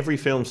every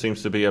film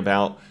seems to be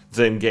about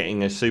them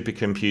getting a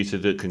supercomputer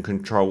that can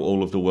control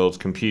all of the world's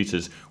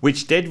computers,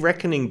 which Dead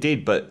Reckoning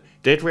did, but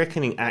Dead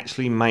Reckoning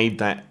actually made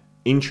that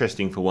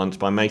interesting for once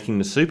by making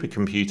the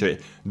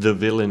supercomputer the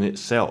villain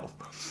itself.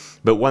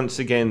 But once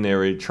again,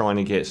 they're trying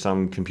to get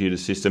some computer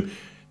system.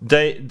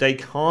 They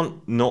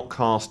can't not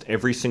cast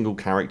every single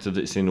character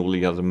that's in all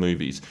the other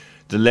movies.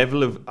 The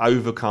level of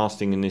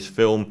overcasting in this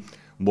film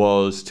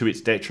was to its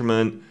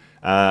detriment.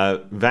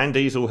 Van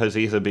Diesel has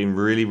either been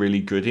really, really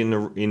good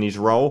in his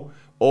role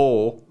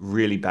or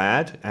really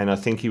bad, and I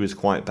think he was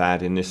quite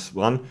bad in this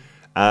one.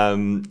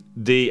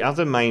 The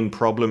other main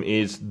problem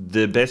is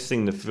the best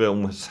thing the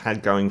film has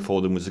had going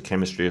for them was the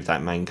chemistry of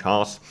that main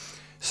cast.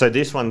 So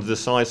this one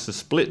decides to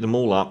split them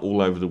all up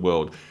all over the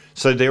world.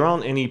 So there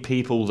aren't any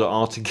people that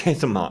are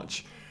together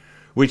much,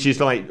 which is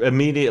like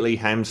immediately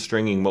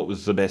hamstringing what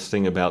was the best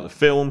thing about the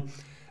film.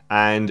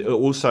 And it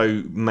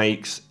also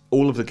makes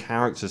all of the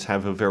characters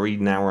have a very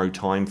narrow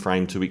time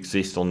frame to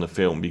exist on the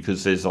film,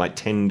 because there's like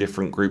 10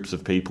 different groups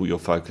of people you're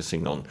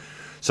focusing on.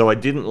 So I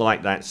didn't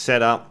like that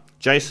setup.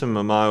 Jason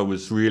Momoa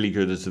was really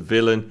good as a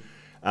villain.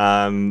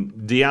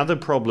 The other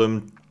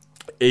problem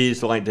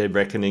is like Dead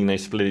Reckoning. They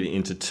split it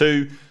into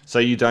two, so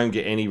you don't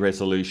get any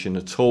resolution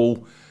at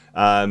all.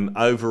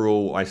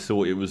 Overall, I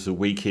thought it was the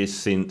weakest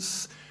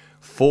since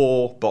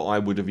 4, but I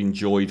would have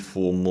enjoyed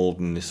 4 more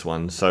than this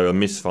one. So a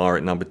misfire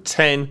at number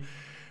 10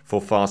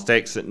 for Fast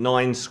X. At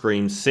 9,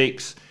 Scream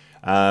 6.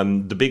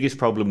 The biggest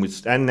problem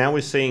with, and now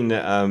we're seeing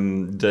that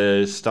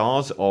the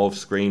stars of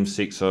Scream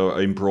 6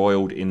 are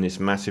embroiled in this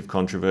massive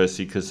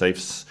controversy because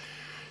they've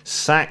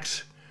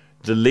sacked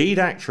the lead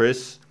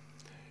actress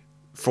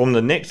from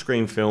the next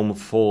Scream film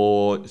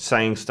for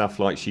saying stuff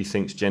like she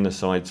thinks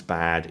genocide's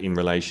bad in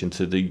relation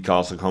to the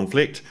Gaza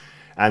conflict.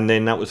 And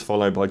then that was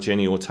followed by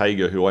Jenny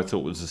Ortega, who I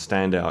thought was a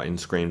standout in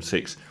Scream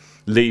 6,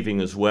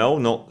 leaving as well,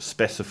 not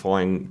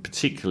specifying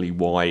particularly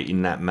why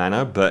in that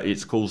manner, but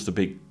it's caused a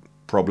big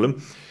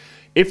problem.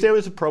 If there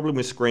was a problem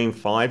with Scream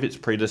 5, its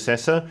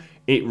predecessor,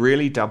 it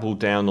really doubled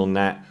down on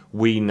that.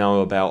 We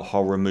know about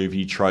horror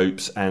movie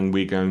tropes and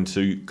we're going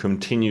to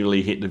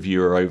continually hit the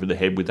viewer over the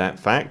head with that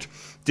fact.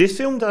 This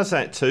film does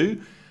that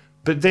too,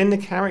 but then the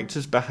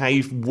characters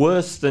behave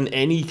worse than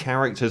any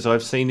characters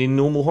I've seen in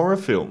normal horror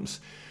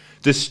films.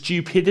 The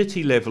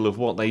stupidity level of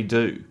what they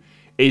do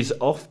is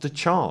off the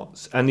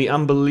charts, and the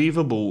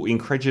unbelievable,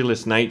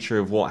 incredulous nature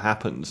of what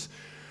happens.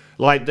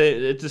 Like,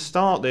 at the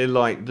start, they're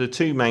like, the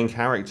two main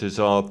characters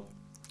are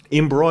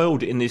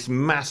embroiled in this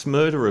mass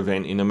murder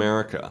event in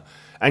America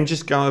and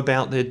just go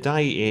about their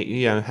day,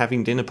 you know,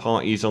 having dinner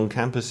parties on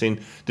campus.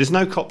 There's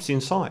no cops in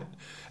sight.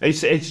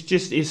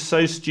 It's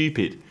so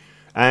stupid,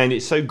 and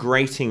it's so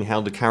grating how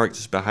the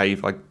characters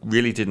behave. I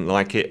really didn't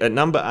like it. At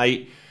number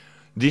 8,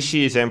 this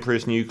year's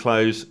Emperor's New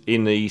Clothes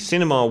in the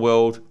cinema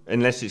world,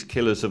 unless it's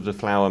Killers of the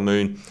Flower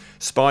Moon.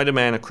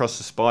 Spider-Man Across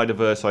the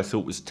Spider-Verse I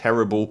thought was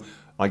terrible.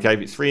 I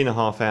gave it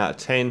 3.5 out of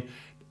 10.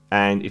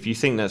 And if you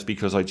think that's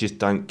because I just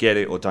don't get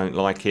it or don't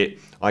like it,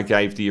 I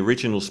gave the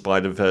original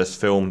Spider-Verse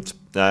film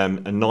a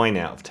 9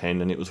 out of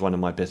 10, and it was one of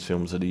my best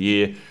films of the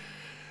year.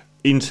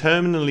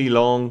 Interminably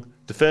long.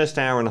 The first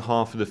hour and a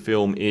half of the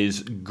film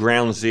is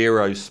ground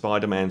zero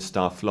Spider-Man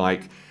stuff,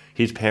 like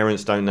his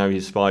parents don't know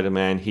he's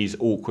Spider-Man, he's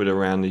awkward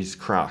around his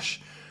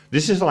crush.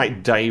 This is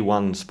like day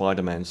one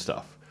Spider-Man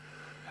stuff.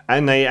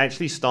 And they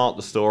actually start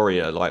the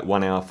story at like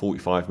 1 hour,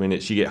 45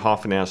 minutes. You get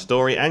half an hour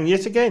story, and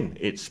yet again,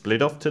 it's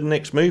split off to the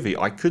next movie.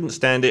 I couldn't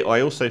stand it.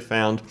 I also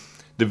found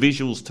the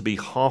visuals to be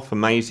half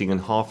amazing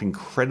and half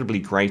incredibly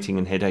grating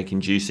and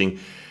headache-inducing.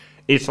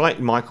 It's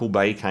like Michael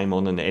Bay came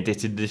on and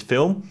edited this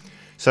film.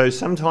 So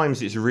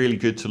sometimes it's really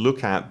good to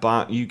look at,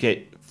 but you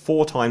get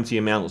 4 times the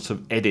amounts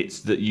of edits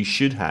that you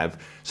should have.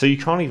 So you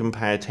can't even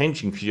pay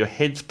attention because your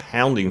head's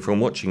pounding from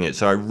watching it.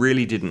 So I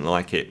really didn't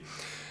like it.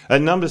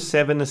 At number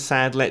 7, a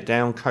sad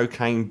letdown,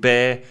 Cocaine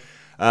Bear.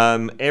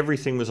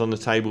 Everything was on the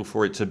table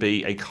for it to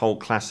be a cult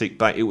classic,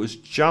 but it was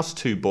just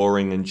too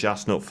boring and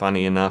just not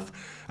funny enough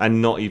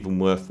and not even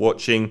worth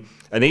watching.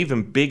 An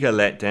even bigger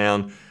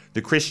letdown,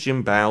 the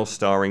Christian Bale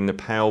starring The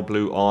Pale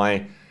Blue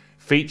Eye,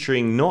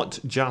 featuring not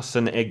just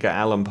an Edgar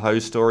Allan Poe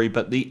story,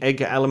 but the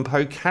Edgar Allan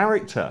Poe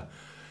character.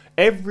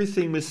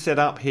 Everything was set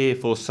up here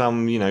for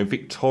some,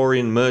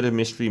 Victorian murder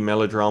mystery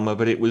melodrama,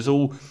 but it was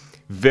all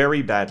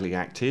very badly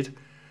acted.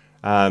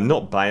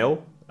 Not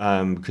Bale,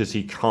 because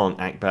he can't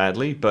act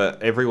badly,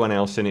 but everyone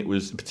else in it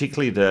was,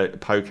 particularly the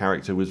Poe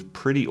character, was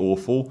pretty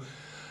awful.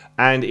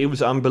 And it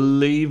was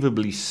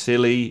unbelievably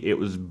silly, it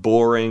was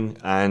boring,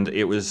 and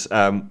it was,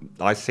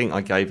 I think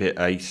I gave it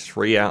a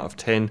 3 out of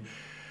 10.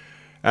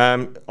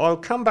 I'll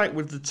come back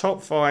with the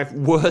top 5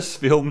 worst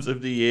films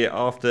of the year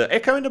after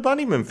Echo and the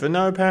Bunnymen for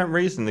no apparent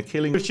reason. The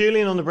Killing of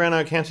Julian on the Brown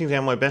Note, counting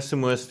down my best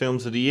and worst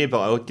films of the year, but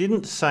I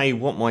didn't say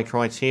what my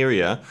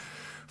criteria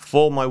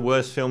for my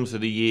worst films of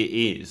the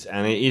year is,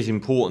 and it is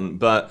important,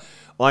 but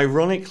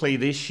ironically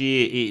this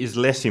year it is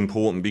less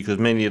important because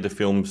many of the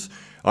films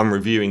I'm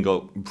reviewing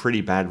got pretty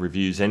bad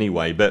reviews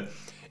anyway. But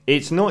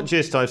it's not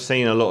just I've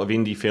seen a lot of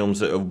indie films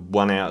that are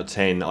 1 out of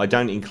 10. I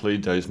don't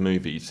include those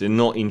movies. They're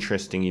not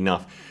interesting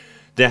enough.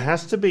 There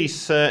has to be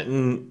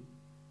certain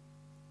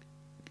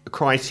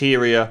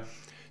criteria,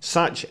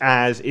 such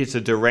as it's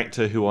a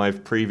director who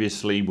I've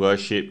previously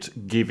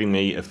worshipped giving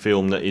me a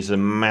film that is a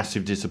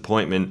massive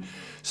disappointment.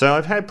 So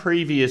I've had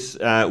previous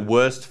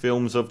worst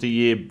films of the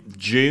year,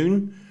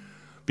 June,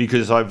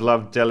 because I've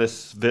loved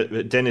Denis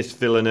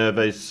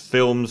Villeneuve's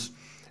films,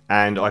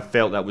 and I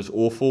felt that was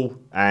awful.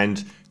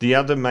 And the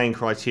other main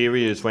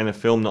criteria is when a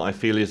film that I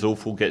feel is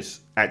awful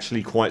gets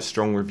actually quite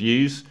strong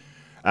reviews.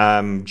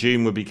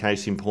 June would be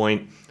case in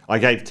point. I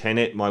gave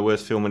Tenet my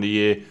worst film of the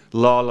year.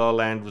 La La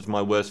Land was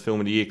my worst film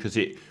of the year because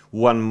it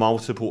won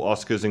multiple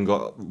Oscars and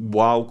got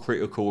wild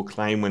critical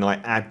acclaim when I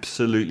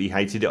absolutely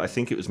hated it. I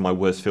think it was my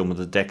worst film of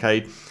the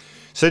decade.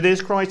 So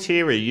there's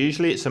criteria.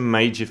 Usually it's a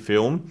major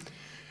film.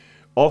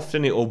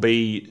 Often it will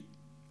be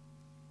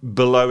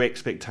below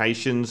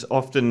expectations.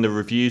 Often the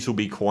reviews will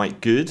be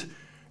quite good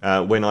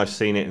when I've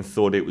seen it and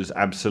thought it was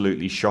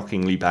absolutely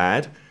shockingly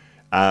bad.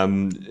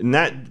 And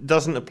that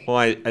doesn't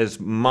apply as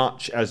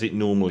much as it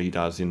normally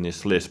does in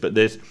this list, but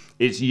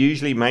it's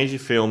usually major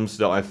films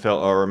that I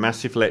felt are a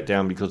massive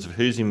letdown because of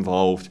who's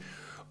involved,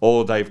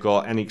 or they've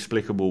got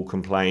inexplicable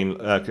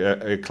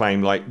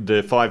acclaim. Like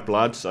The Five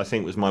Bloods, I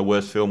think was my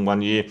worst film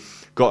one year.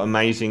 Got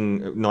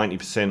amazing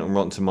 90% on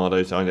Rotten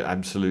Tomatoes. I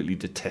absolutely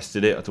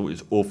detested it. I thought it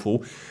was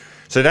awful.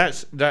 So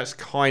that's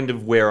kind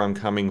of where I'm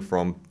coming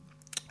from.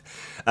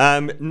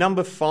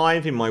 Number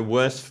 5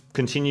 in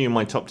continuing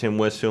my top 10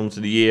 worst films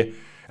of the year,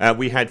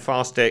 we had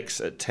Fast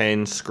X at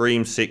 10,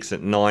 Scream 6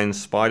 at 9,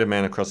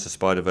 Spider-Man Across the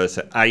Spider-Verse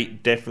at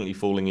 8, definitely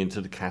falling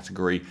into the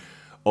category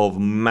of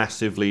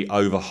massively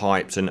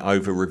overhyped and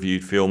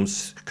over-reviewed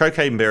films.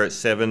 Cocaine Bear at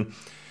 7,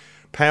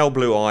 Pale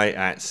Blue Eye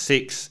at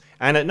 6,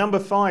 and at number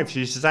 5,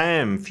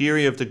 Shazam!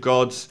 Fury of the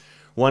Gods,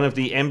 one of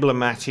the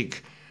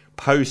emblematic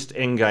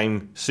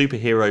post-Endgame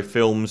superhero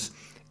films,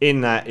 in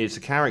that it's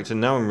a character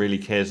no one really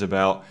cares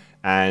about,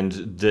 and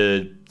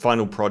the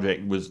final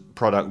product was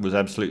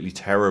absolutely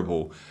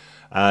terrible.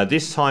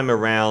 This time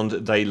around,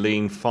 they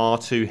lean far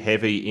too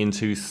heavy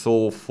into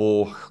Thor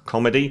 4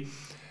 comedy,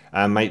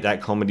 and make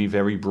that comedy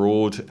very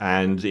broad.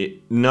 And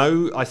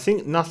I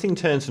think nothing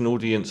turns an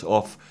audience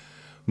off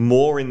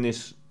more in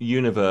this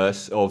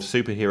universe of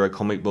superhero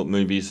comic book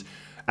movies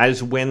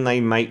as when they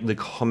make the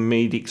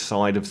comedic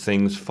side of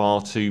things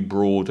far too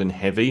broad and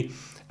heavy.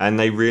 And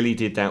they really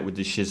did that with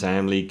the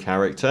Shazam lead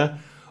character.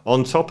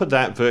 On top of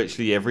that,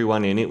 virtually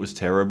everyone in it was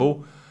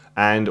terrible.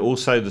 And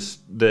also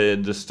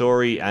the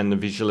story and the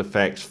visual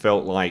effects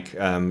felt like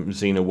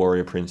Xena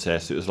Warrior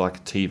Princess. It was like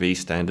a TV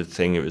standard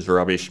thing. It was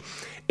rubbish.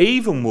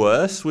 Even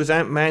worse was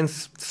Ant-Man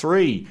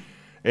 3,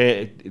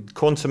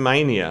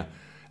 Quantumania.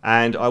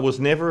 And I was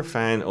never a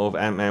fan of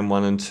Ant-Man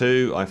 1 and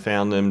 2. I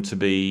found them to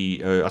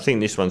be... I think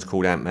this one's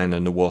called Ant-Man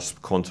and the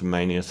Wasp,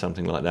 Quantumania,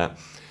 something like that.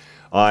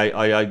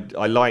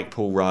 I like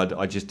Paul Rudd.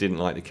 I just didn't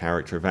like the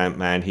character of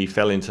Ant-Man. He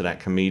fell into that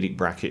comedic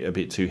bracket a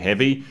bit too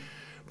heavy.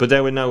 But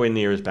they were nowhere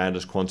near as bad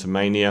as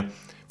Quantumania.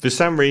 For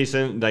some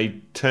reason, they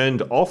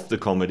turned off the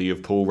comedy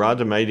of Paul Rudd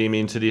and made him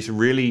into this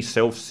really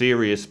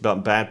self-serious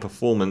but bad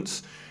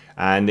performance.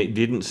 And it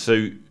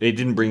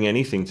didn't bring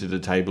anything to the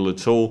table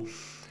at all.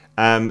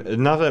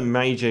 Another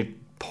major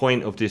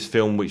point of this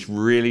film which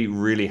really,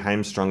 really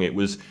hamstrung it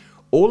was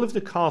all of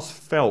the cast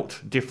felt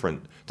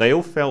different. They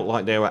all felt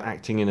like they were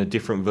acting in a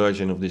different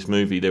version of this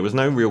movie. There was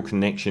no real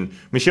connection.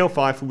 Michelle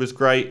Pfeiffer was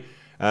great.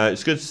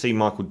 It's good to see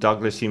Michael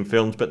Douglas in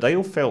films, but they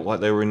all felt like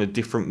they were in a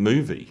different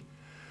movie.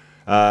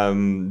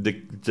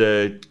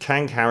 The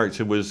Kang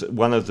character was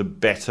one of the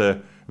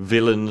better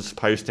villains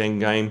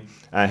post-Endgame.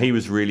 He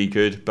was really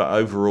good, but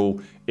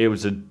overall it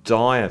was a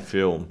dire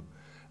film,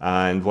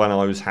 and one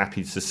I was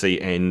happy to see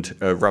end.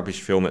 A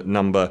rubbish film at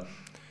number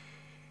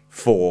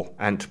 4,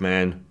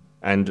 Ant-Man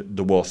and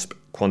the Wasp,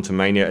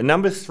 Quantumania. At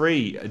number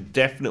 3, a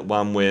definite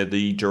one where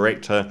the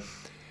director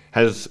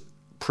has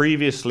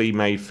previously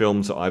made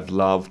films that I've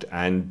loved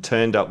and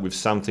turned up with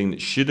something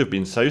that should have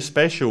been so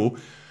special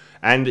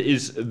and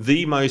is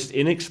the most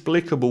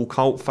inexplicable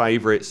cult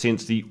favourite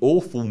since the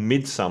awful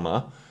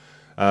Midsummer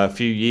a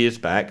few years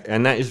back,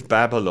 and that is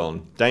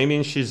Babylon.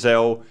 Damien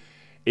Chazelle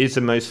is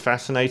the most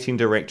fascinating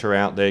director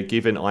out there,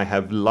 given I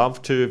have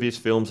loved 2 of his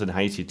films and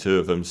hated 2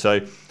 of them.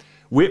 So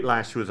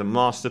Whiplash was a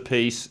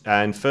masterpiece,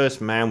 and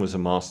First Man was a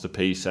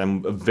masterpiece,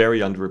 and a very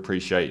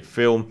underappreciated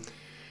film.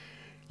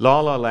 La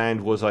La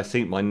Land was, I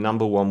think, my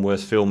number 1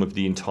 worst film of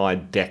the entire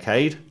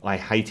decade. I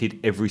hated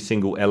every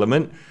single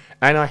element,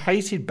 and I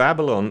hated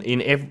Babylon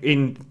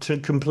in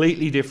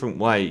completely different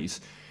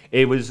ways.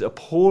 It was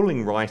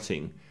appalling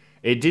writing.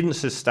 It didn't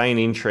sustain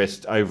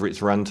interest over its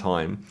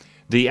runtime.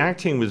 The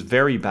acting was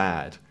very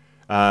bad,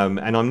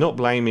 and I'm not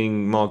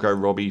blaming Margot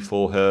Robbie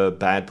for her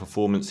bad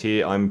performance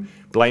here. I'm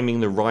blaming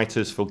the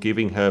writers for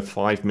giving her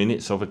 5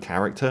 minutes of a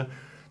character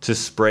to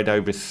spread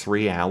over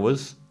 3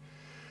 hours.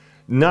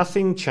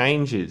 Nothing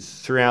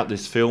changes throughout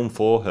this film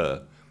for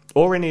her,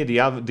 or any of the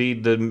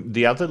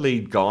other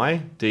lead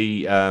guy.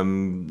 The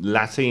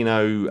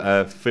Latino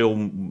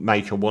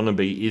filmmaker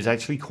wannabe is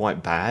actually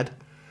quite bad.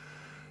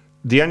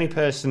 The only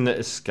person that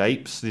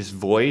escapes this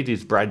void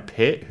is Brad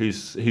Pitt,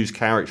 whose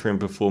character and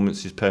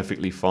performance is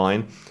perfectly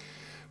fine.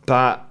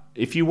 But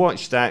if you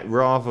watch that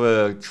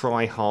rather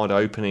try-hard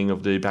opening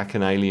of the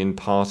Bacchanalian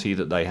party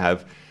that they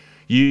have,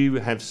 you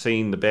have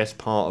seen the best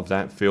part of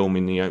that film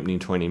in the opening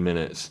 20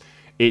 minutes.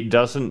 It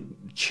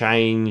doesn't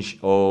change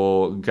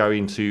or go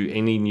into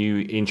any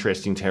new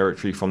interesting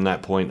territory from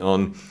that point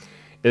on.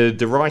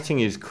 The writing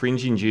is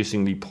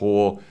cringe-inducingly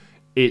poor.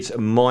 It's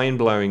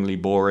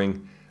mind-blowingly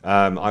boring.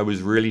 I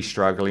was really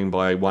struggling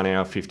by 1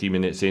 hour 50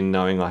 minutes in,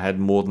 knowing I had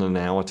more than an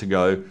hour to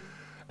go.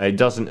 It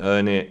doesn't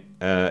earn it.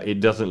 It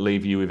doesn't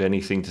leave you with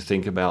anything to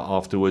think about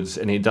afterwards,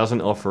 and it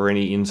doesn't offer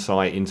any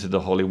insight into the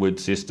Hollywood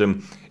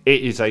system.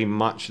 It is a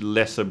much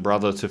lesser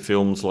brother to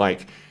films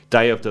like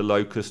Day of the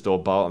Locust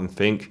or Barton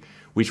Fink,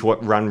 which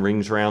run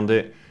rings around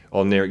it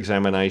on their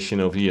examination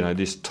of,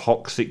 this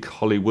toxic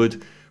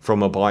Hollywood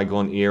from a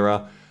bygone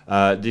era.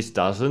 This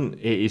doesn't.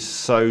 It is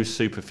so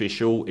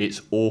superficial.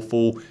 It's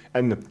awful.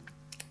 And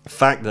the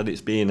fact that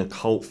it's being a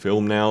cult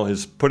film now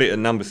has put it at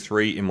number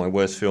 3 in my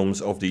worst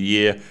films of the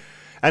year.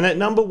 And at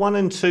number 1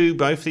 and 2,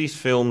 both these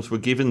films were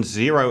given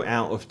 0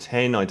 out of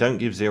 10. I don't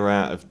give 0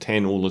 out of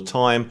 10 all the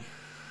time.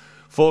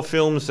 for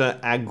films that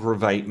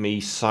aggravate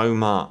me so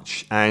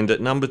much. And at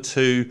number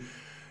 2,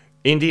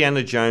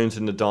 Indiana Jones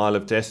and the Dial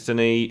of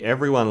Destiny.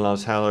 Everyone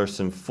loves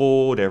Harrison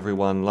Ford.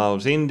 Everyone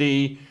loves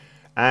Indy.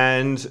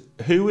 And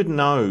who would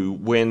know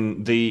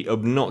when the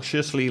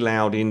obnoxiously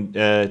loud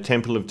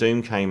Temple of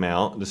Doom came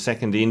out, the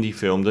second Indy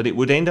film, that it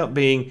would end up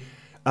being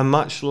a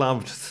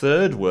much-loved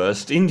third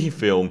worst Indy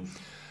film.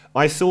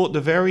 I thought the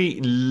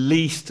very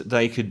least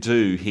they could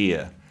do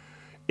here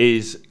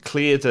is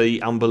clear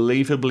the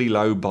unbelievably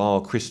low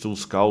bar Crystal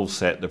Skull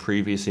set, the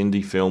previous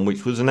Indy film,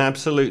 which was an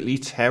absolutely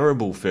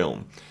terrible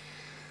film.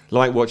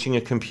 Like watching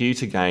a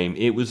computer game,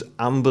 it was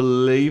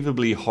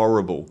unbelievably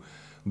horrible.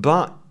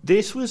 But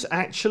this was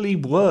actually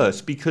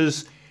worse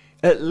because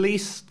at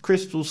least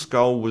Crystal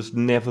Skull was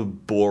never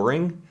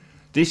boring.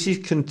 This is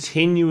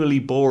continually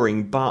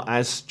boring, but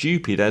as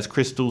stupid as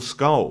Crystal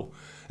Skull.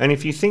 And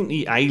if you think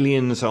the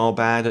aliens are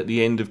bad at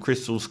the end of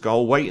Crystal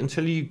Skull, wait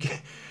until you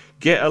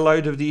get a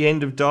load of the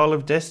end of Dial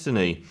of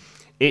Destiny.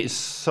 It's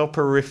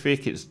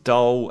soporific, it's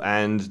dull,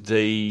 and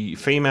the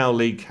female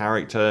lead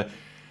character,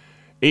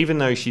 even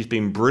though she's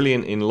been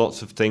brilliant in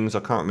lots of things, I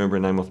can't remember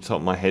her name off the top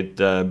of my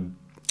head, I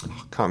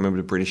can't remember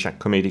the British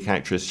comedic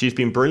actress. She's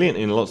been brilliant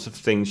in lots of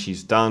things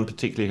she's done,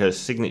 particularly her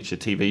signature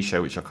TV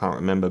show, which I can't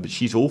remember, but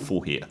she's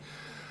awful here.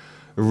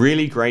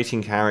 Really great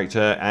in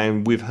character,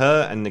 and with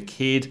her and the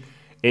kid,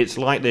 it's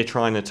like they're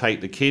trying to take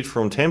the kid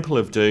from Temple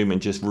of Doom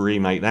and just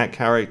remake that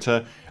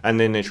character, and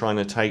then they're trying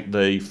to take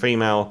the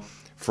female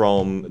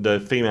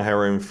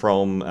heroine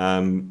from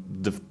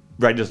the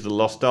Raiders of the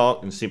Lost Ark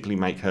and simply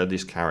make her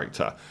this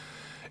character.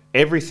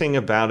 Everything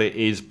about it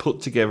is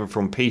put together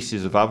from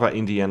pieces of other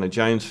Indiana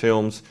Jones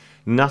films.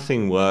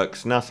 Nothing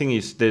works.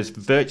 There's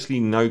virtually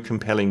no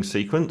compelling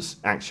sequence,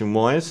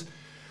 action-wise,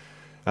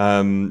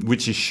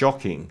 which is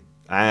shocking.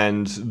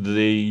 And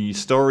the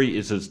story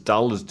is as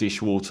dull as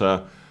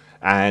dishwater,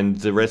 and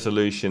the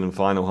resolution and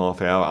final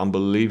half hour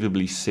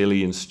unbelievably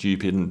silly and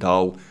stupid and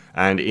dull.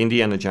 And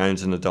Indiana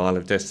Jones and the Dial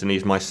of Destiny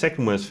is my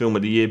second worst film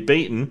of the year,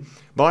 beaten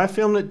by a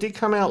film that did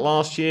come out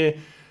last year,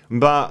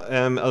 but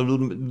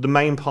the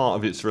main part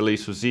of its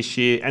release was this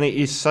year, and it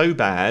is so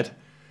bad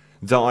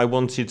that I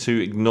wanted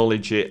to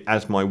acknowledge it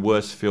as my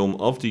worst film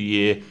of the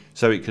year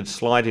so it could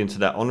slide into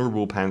that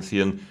honourable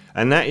pantheon,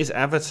 and that is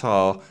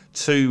Avatar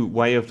 2: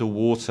 Way of the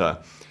Water.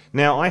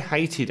 Now, I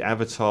hated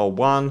Avatar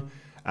 1,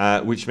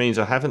 which means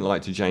I haven't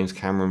liked a James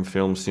Cameron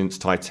film since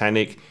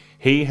Titanic.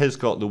 He has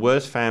got the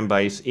worst fan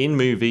base in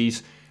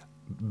movies,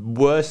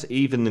 worse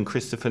even than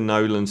Christopher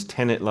Nolan's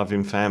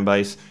Tenet-loving fan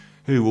base,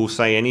 who will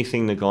say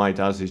anything the guy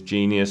does is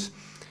genius.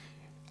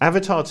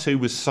 Avatar 2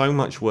 was so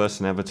much worse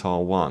than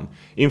Avatar 1.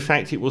 In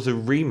fact, it was a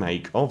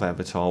remake of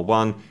Avatar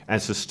 1,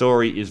 as the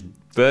story is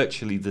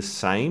virtually the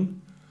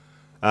same.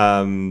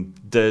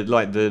 The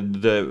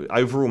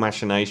overall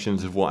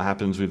machinations of what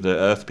happens with the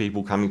Earth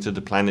people coming to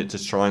the planet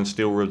to try and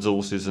steal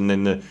resources, and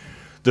then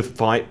the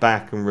fight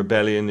back and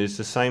rebellion is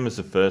the same as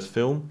the first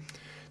film.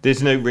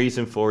 There's no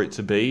reason for it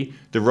to be.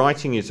 The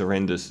writing is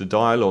horrendous. The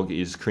dialogue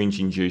is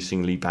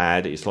cringe-inducingly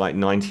bad. It's like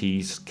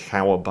 90s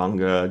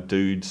cowabunga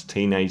dudes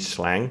teenage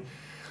slang.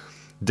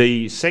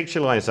 The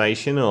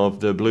sexualization of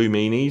the blue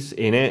meanies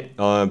in it,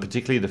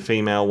 particularly the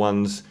female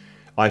ones,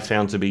 I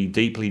found to be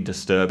deeply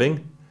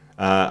disturbing.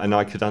 And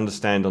I could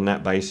understand on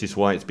that basis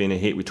why it's been a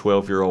hit with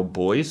 12-year-old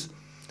boys.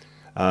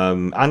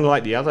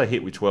 Unlike the other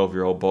hit with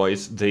 12-year-old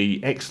boys,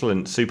 the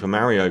excellent Super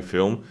Mario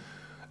film,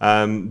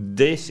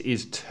 this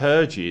is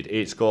turgid.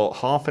 It's got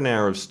half an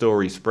hour of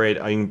story spread,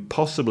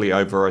 possibly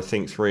over, I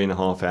think,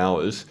 3.5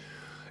 hours.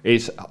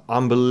 It's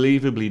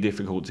unbelievably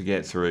difficult to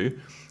get through.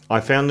 I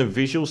found the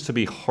visuals to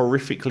be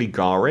horrifically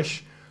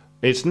garish.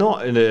 It's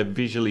not a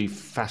visually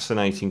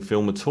fascinating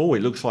film at all.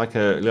 It looks like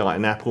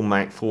an Apple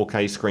Mac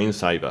 4K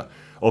screensaver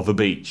of a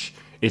beach.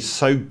 It's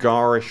so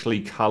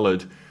garishly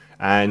coloured,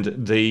 and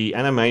the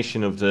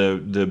animation of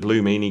the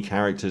Blue Meanie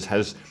characters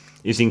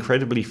is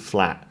incredibly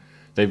flat.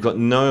 They've got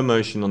no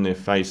emotion on their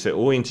face. They're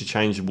all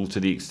interchangeable to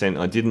the extent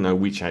I didn't know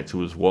which actor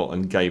was what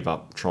and gave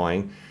up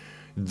trying.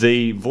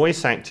 The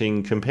voice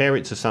acting, compare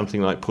it to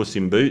something like Puss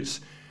in Boots,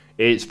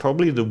 it's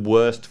probably the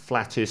worst,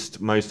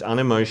 flattest, most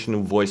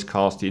unemotional voice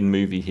cast in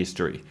movie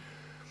history.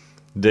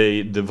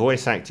 The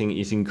voice acting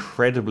is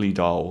incredibly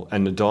dull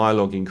and the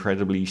dialogue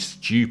incredibly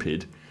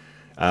stupid.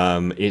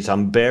 It's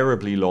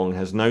unbearably long,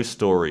 has no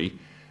story,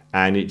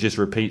 and it just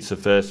repeats the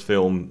first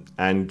film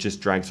and just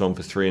drags on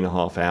for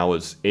 3.5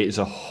 hours. It's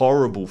a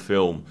horrible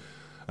film,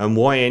 and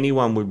why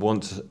anyone would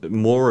want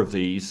more of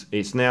these,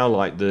 it's now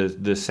like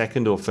the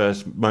second or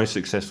first most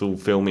successful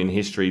film in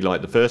history,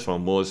 like the first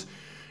one was,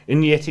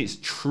 and yet it's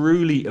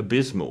truly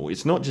abysmal.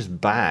 It's not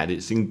just bad,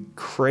 it's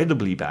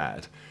incredibly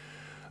bad.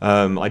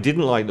 I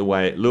didn't like the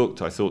way it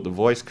looked. I thought the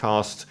voice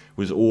cast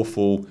was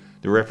awful.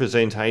 The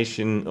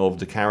representation of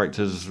the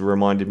characters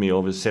reminded me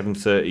of a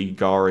 7:30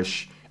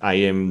 garish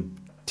AM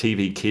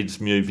TV kids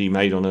movie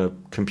made on a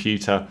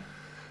computer.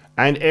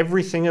 And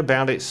everything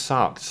about it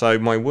sucked. So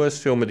my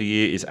worst film of the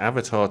year is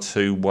Avatar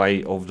 2: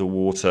 Way of the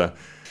Water.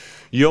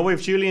 You're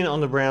with Julian on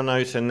the brown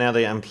note, and now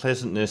the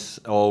unpleasantness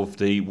of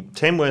the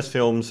 10 worst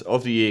films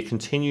of the year,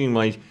 continuing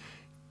my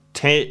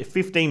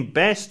 15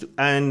 best,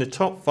 and the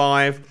top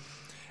 5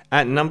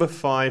 at number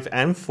 5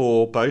 and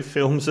 4, both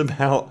films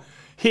about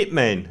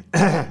hitmen,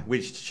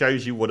 which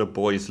shows you what a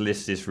boys'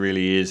 list this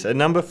really is. At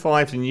number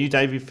 5, the new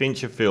David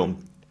Fincher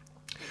film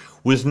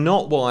was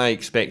not what I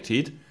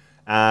expected.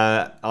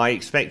 I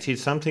expected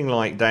something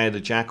like Day of the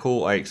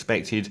Jackal. I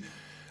expected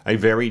a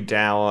very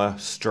dour,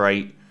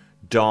 straight,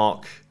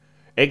 dark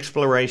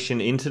exploration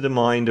into the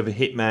mind of a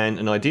hitman,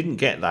 and I didn't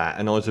get that,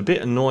 and I was a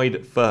bit annoyed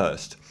at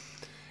first.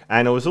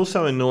 And I was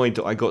also annoyed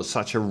that I got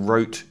such a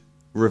rote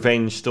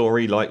revenge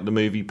story like the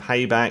movie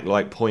Payback,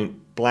 like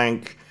Point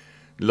Blank,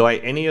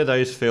 like any of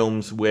those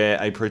films where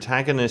a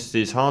protagonist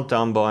is hard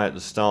done by at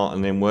the start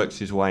and then works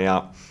his way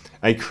up.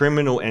 A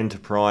criminal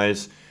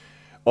enterprise,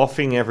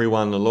 offing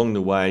everyone along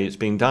the way. It's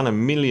been done a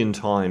million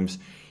times.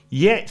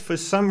 Yet, for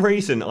some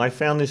reason, I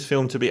found this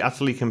film to be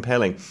utterly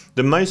compelling.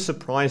 The most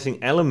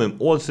surprising element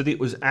was that it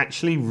was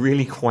actually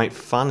really quite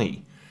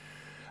funny.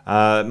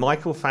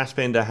 Michael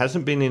Fassbender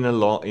hasn't been in a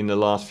lot in the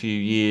last few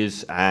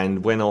years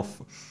and went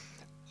off,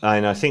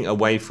 and I think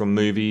away from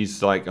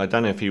movies. Like, I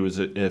don't know if he was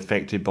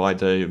affected by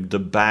the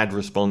bad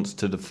response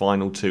to the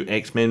final 2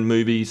 X-Men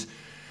movies,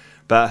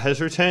 but has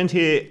returned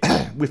here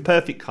with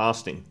perfect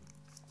casting.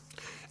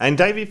 And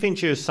David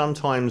Fincher is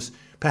sometimes,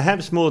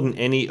 perhaps more than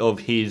any of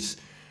his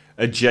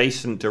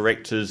adjacent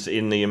directors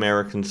in the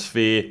American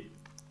sphere,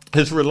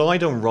 has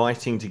relied on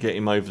writing to get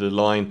him over the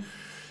line.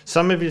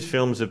 Some of his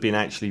films have been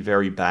actually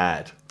very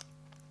bad,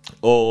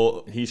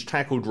 or he's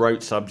tackled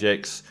rote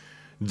subjects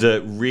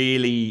that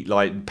really,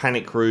 like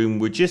Panic Room,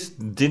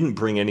 didn't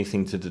bring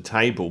anything to the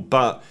table.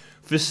 But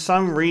for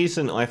some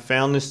reason, I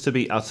found this to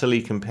be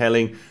utterly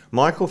compelling.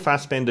 Michael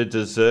Fassbender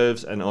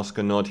deserves an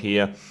Oscar nod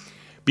here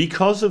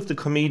because of the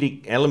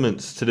comedic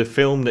elements to the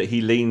film that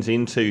he leans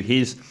into.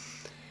 His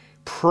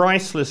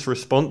priceless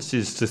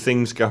responses to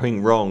things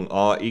going wrong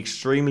are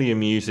extremely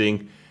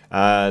amusing.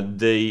 I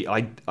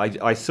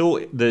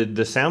thought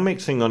the sound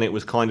mixing on it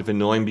was kind of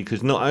annoying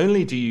because not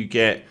only do you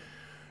get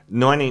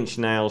Nine Inch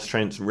Nails,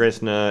 Trent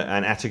Reznor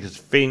and Atticus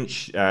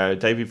Finch,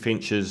 David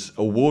Fincher's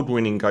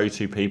award-winning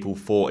go-to people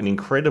for an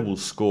incredible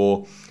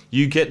score,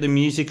 you get the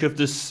music of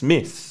the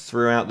Smiths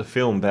throughout the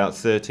film, about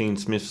 13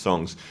 Smith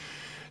songs.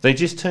 They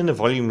just turned the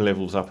volume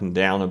levels up and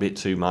down a bit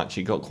too much.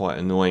 It got quite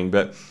annoying.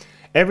 But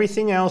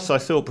everything else, I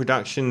thought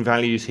production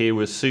values here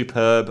was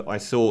superb. I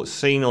thought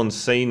scene on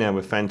scene there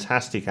were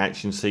fantastic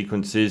action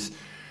sequences.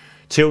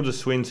 Tilda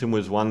Swinton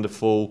was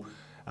wonderful.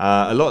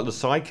 A lot of the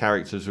side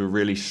characters were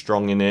really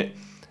strong in it.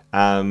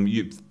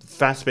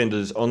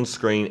 Fassbender's on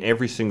screen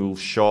every single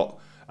shot.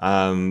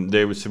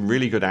 There was some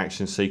really good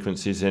action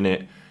sequences in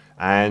it.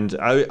 And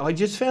I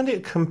just found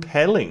it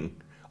compelling.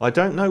 I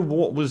don't know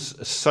what was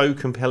so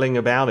compelling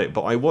about it,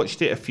 but I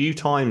watched it a few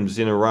times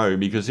in a row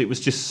because it was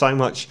just so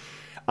much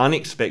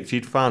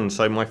unexpected fun.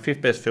 So my 5th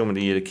best film of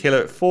the year, The Killer.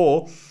 At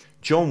 4,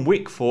 John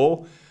Wick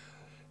 4,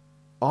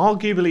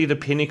 arguably the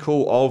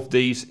pinnacle of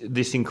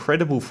this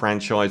incredible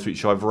franchise,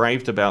 which I've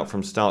raved about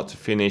from start to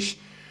finish.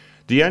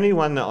 The only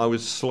one that I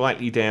was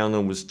slightly down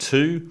on was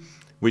 2,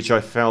 which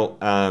I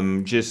felt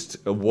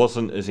just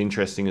wasn't as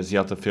interesting as the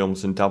other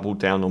films and doubled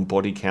down on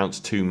body counts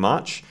too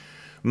much.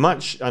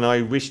 And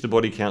I wish the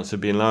body counts had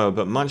been lower,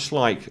 but much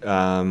like,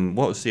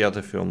 what was the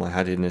other film I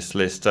had in this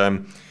list?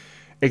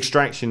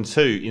 Extraction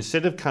 2,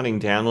 instead of cutting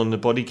down on the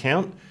body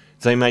count,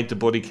 they made the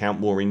body count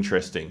more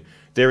interesting.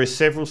 There are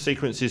several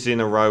sequences in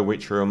a row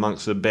which are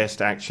amongst the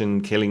best action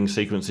killing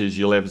sequences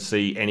you'll ever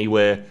see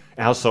anywhere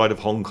outside of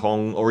Hong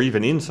Kong or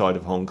even inside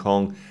of Hong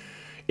Kong.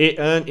 It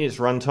earned its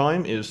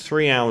runtime. It was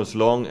 3 hours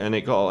long and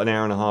it got an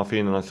hour and a half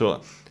in, and I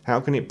thought, how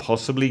can it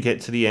possibly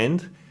get to the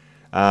end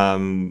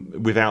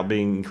without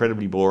being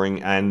incredibly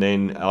boring? And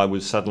then I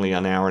was suddenly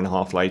an hour and a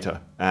half later,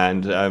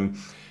 and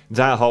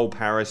that whole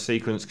Paris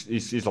sequence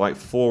is like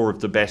 4 of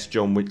the best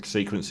John Wick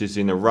sequences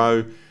in a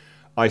row.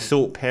 I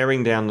thought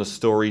paring down the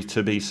story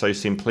to be so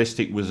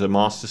simplistic was a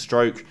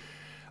masterstroke.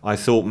 I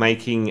thought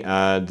making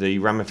the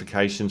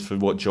ramifications for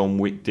what John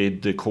Wick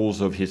did the cause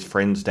of his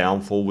friend's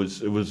downfall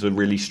was a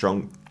really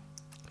strong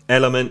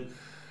element.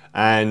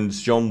 And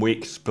John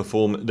Wick's the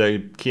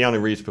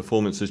Keanu Reeves'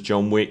 performance as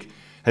John Wick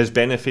has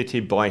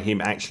benefited by him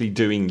actually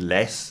doing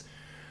less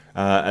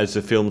as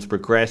the films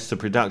progressed. The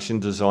production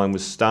design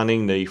was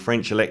stunning. The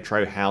French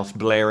electro house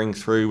blaring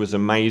through was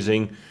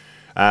amazing.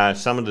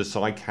 Some of the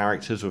side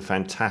characters were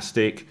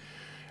fantastic,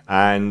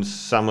 and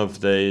some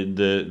of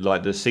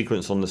the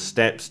sequence on the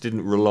steps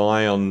didn't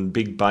rely on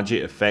big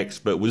budget effects,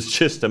 but was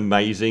just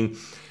amazing.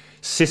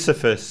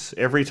 Sisyphus,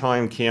 every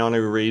time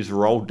Keanu Reeves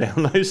rolled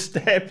down those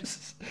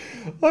steps,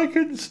 I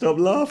couldn't stop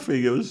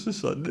laughing. It was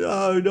just like,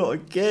 no, not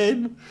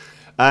again.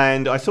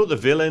 And I thought the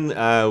villain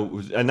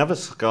was another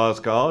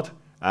Skarsgård.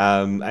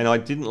 And I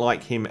didn't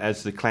like him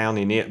as the clown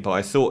in it, but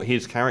I thought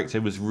his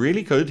character was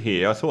really good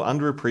here. I thought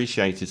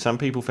underappreciated. Some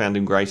people found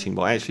him grating,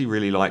 but I actually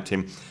really liked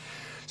him.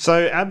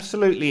 So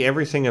absolutely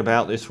everything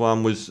about this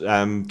one was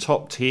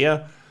top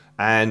tier,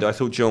 and I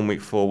thought John Wick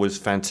 4 was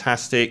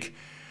fantastic.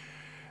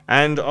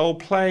 And I'll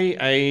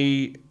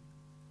play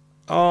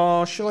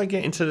Oh, shall I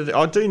get into the...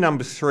 I'll do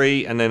number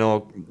 3 and then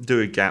I'll do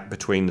a gap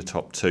between the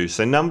top 2.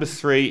 So number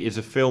 3 is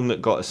a film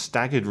that got a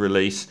staggered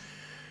release,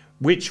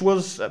 which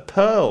was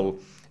Pearl.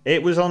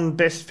 It was on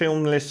best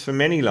film list for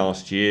many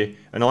last year,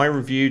 and I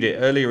reviewed it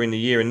earlier in the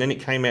year, and then it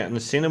came out in the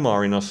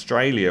cinema in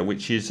Australia,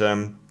 which is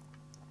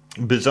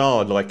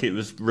bizarre. Like, it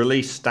was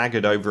released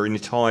staggered over an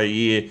entire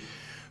year,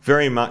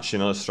 very much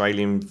an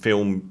Australian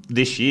film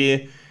this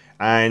year.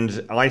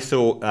 And I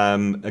thought,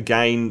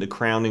 again, the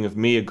crowning of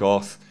Mia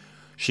Goth.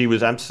 She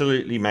was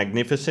absolutely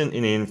magnificent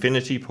in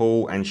Infinity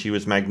Pool, and she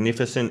was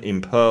magnificent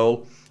in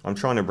Pearl. I'm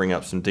trying to bring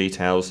up some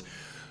details.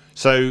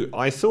 So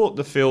I thought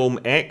the film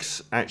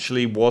X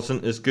actually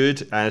wasn't as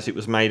good as it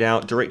was made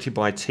out, directed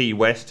by T.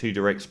 West, who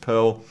directs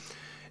Pearl.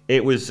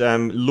 It was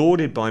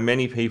lauded by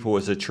many people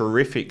as a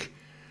terrific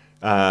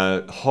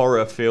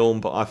horror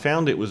film, but I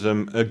found it was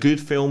a good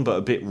film, but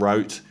a bit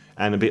rote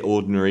and a bit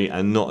ordinary,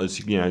 and not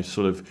as,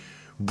 sort of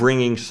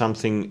bringing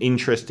something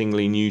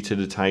interestingly new to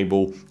the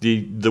table.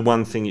 The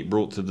one thing it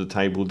brought to the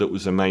table that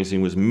was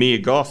amazing was Mia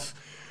Goth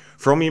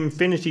from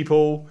Infinity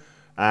Pool,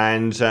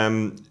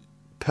 and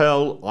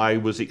Pearl I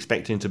was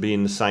expecting to be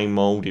in the same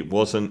mould. It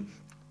wasn't.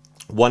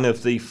 One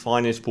of the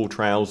finest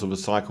portrayals of a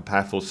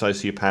psychopath or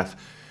sociopath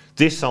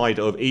this side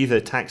of either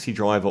Taxi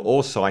Driver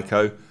or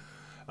Psycho.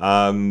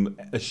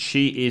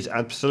 She is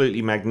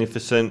absolutely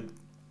magnificent.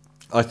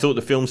 I thought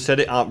the film set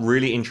it up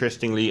really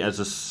interestingly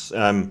as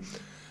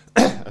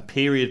a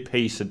period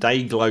piece, a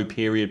day-glow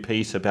period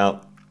piece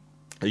about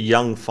a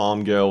young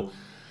farm girl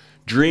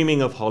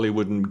dreaming of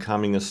Hollywood and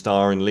becoming a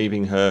star and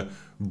leaving her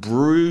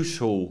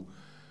brutal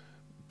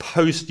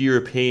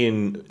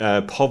post-European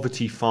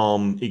poverty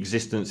farm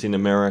existence in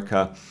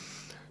America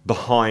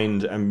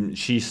behind, and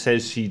she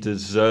says she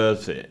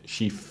deserves it.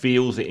 She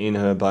feels it in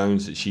her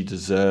bones that she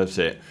deserves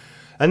it.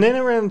 And then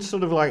around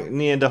sort of like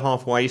near the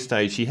halfway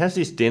stage, she has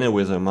this dinner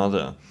with her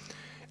mother.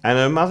 And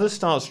her mother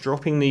starts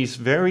dropping these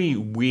very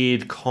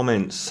weird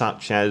comments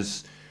such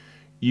as,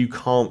 "You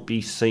can't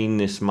be seen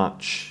this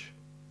much."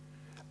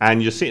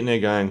 And you're sitting there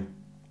going,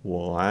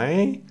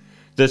 why?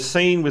 The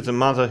scene with the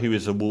mother, who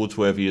is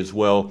awards-worthy as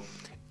well,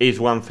 is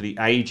one for the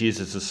ages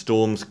as the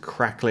storm's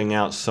crackling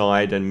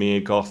outside and Mia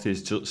Goth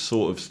is just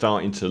sort of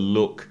starting to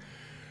look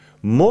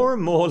more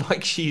and more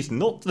like she's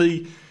not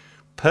the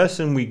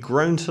person we've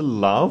grown to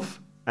love,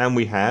 and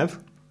we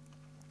have.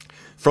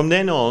 From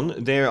then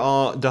on,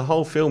 the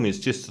whole film is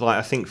just like,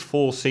 I think,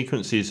 4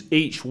 sequences.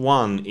 Each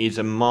one is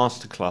a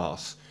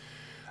masterclass.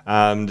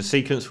 The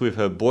sequence with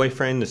her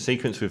boyfriend, the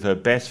sequence with her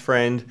best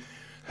friend,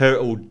 her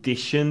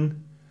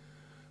audition.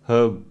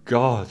 Oh,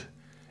 God.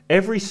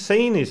 Every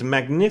scene is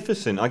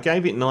magnificent. I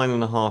gave it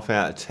 9.5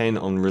 out of 10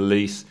 on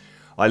release.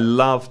 I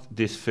loved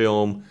this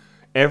film.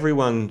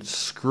 Everyone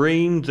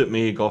screamed that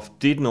Mia Goth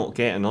did not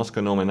get an Oscar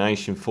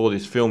nomination for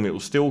this film. It will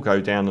still go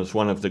down as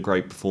one of the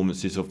great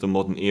performances of the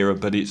modern era,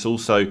 but it's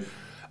also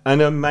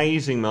an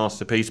amazing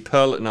masterpiece.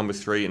 Pearl at number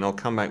 3, and I'll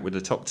come back with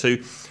the top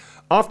 2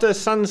 after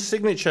Sun's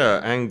Signature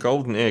and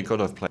Golden Air.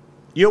 God, I've played.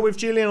 You're with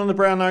Julian on the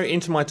Brown Note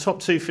into my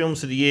top 2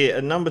 films of the year.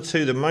 At number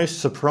 2, the most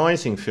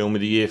surprising film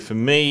of the year for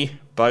me,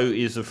 Beau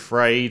is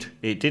Afraid.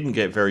 It didn't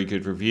get very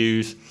good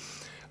reviews.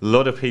 A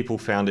lot of people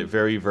found it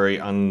very, very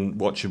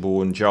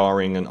unwatchable and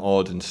jarring and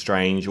odd and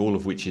strange, all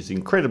of which is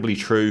incredibly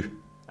true.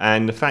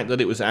 And the fact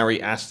that it was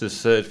Ari Aster's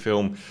 3rd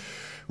film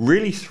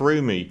really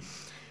threw me.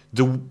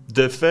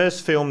 The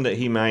first film that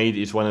he made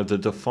is one of the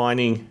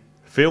defining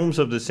films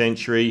of the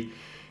century,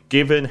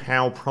 given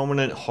how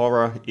prominent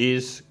horror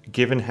is,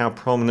 given how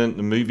prominent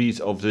the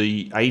movies of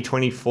the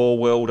A24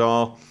 world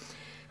are.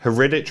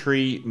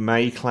 Hereditary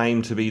may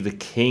claim to be the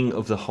king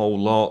of the whole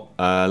lot,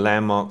 a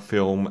landmark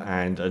film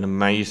and an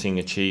amazing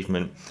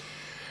achievement.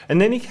 And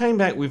then he came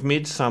back with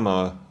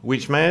Midsummer,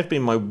 which may have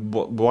been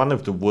one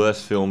of the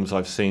worst films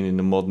I've seen in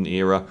the modern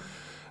era.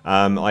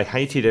 I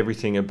hated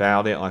everything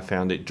about it. I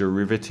found it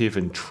derivative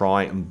and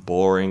trite and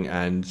boring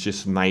and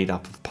just made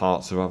up of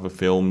parts of other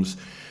films.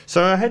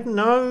 So I had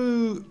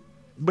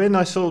when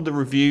I saw the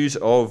reviews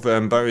of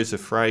Beau is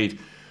Afraid,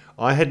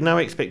 I had no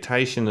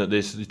expectation that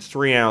this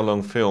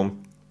 3-hour-long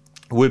film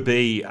would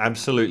be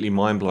absolutely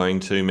mind-blowing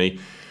to me.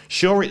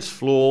 Sure, it's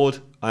flawed.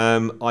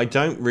 I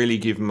don't really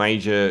give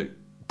major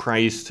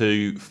praise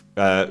to...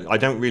 I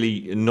don't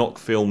really knock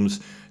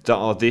films that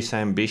are this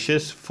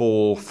ambitious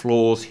for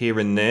flaws here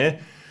and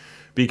there,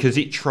 because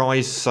it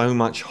tries so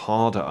much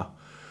harder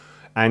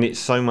and it's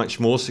so much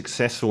more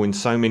successful in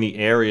so many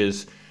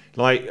areas.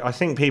 Like, I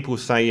think people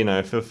say,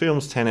 if a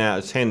film's 10 out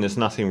of 10, there's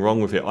nothing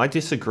wrong with it. I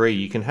disagree.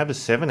 You can have a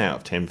 7 out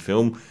of 10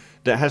 film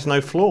that has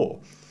no flaw,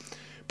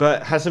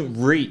 but hasn't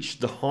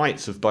reached the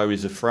heights of Beau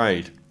is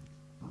Afraid.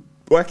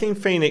 Joaquin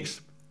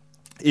Phoenix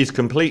is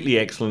completely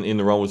excellent in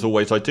the role as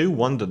always. I do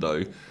wonder,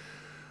 though,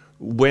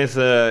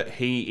 whether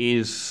he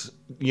is...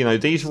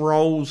 these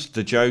roles,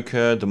 the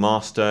Joker, the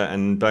Master,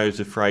 and Beau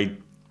is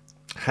Afraid,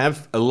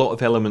 have a lot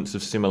of elements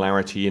of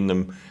similarity in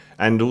them,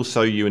 and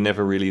also you are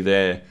never really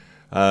there.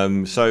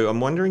 So I'm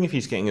wondering if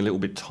he's getting a little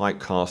bit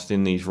typecast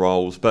in these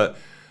roles. But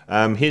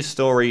his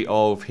story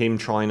of him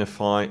trying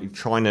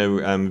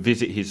to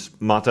visit his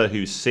mother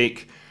who's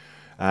sick,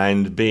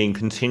 and being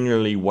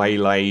continually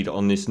waylaid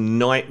on this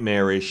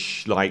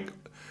nightmarish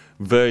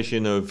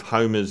version of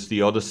Homer's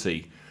The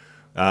Odyssey,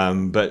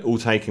 but all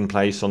taking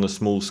place on a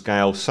small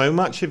scale. So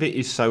much of it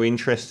is so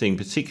interesting,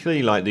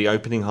 particularly like the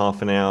opening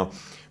half an hour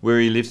where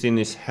he lives in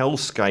this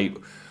hellscape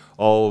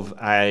of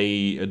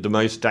the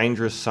most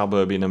dangerous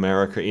suburb in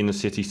America, inner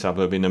city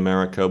suburb in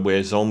America,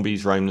 where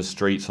zombies roam the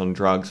streets on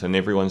drugs and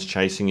everyone's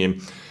chasing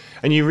him.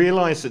 And you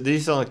realize that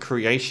these are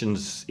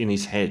creations in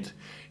his head.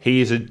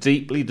 He is a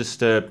deeply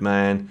disturbed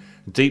man,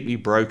 deeply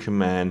broken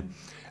man,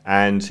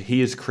 and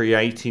he is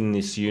creating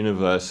this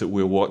universe that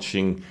we're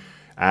watching,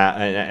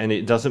 and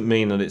it doesn't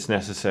mean that it's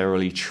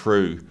necessarily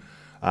true.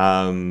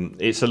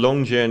 It's a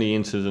long journey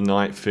into the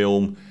night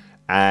film,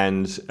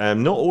 and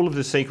not all of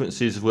the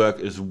sequences work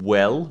as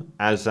well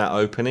as that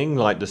opening.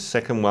 Like the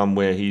second one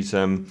where he's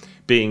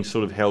being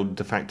sort of held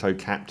de facto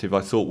captive,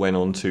 I thought went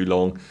on too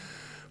long.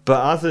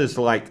 But others,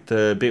 like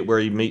the bit where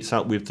he meets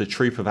up with the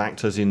troupe of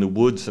actors in the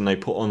woods and they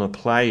put on a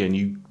play, and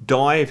you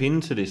dive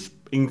into this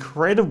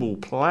incredible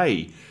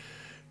play,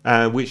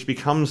 which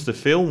becomes the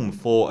film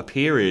for a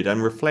period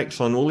and reflects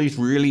on all these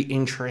really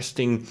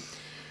interesting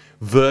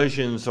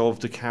versions of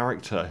the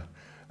character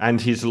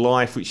and his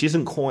life, which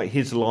isn't quite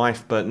his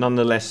life, but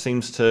nonetheless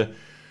seems to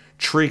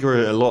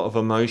trigger a lot of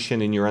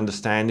emotion in your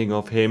understanding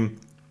of him.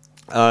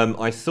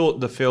 I thought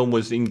the film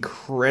was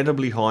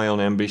incredibly high on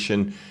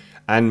ambition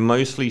and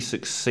mostly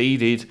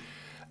succeeded,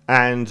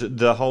 and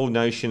the whole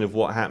notion of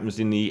what happens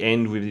in the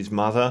end with his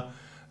mother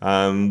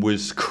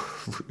was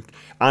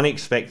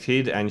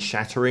unexpected and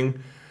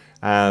shattering,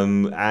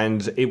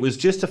 and it was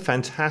just a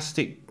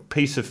fantastic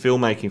piece of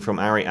filmmaking from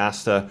Ari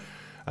Aster,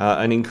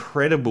 an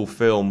incredible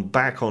film,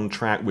 back on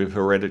track with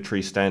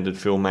Hereditary standard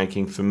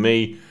filmmaking. For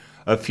me,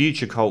 a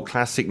future cult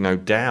classic, no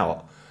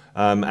doubt,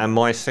 and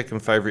my second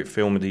favourite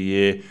film of the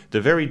year,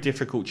 the very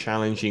difficult,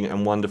 challenging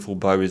and wonderful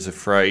Beau is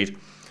Afraid.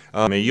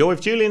 You're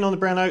with Julian on the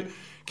Brown Note,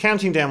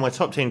 counting down my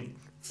top 10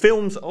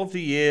 films of the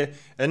year.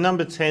 At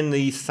number 10,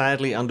 the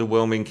sadly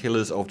underwhelming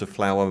Killers of the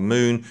Flower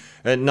Moon.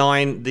 At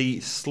 9, the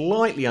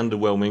slightly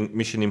underwhelming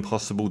Mission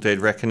Impossible Dead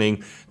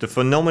Reckoning. The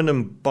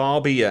phenomenon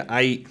Barbie at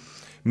 8.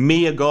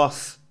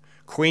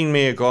 Queen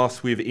Mia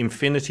Goth with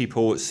Infinity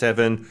Pool at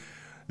 7.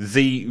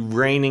 The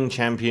reigning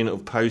champion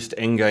of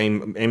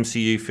post-Endgame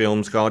MCU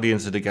films,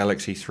 Guardians of the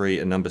Galaxy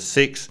 3 at number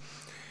 6.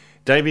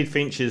 David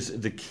Fincher's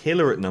The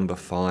Killer at number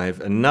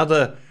 5.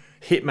 Another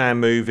Hitman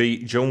movie,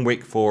 John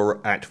Wick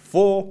 4 at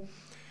 4.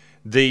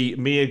 The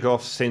Mia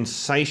Goth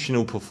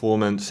sensational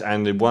performance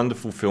and the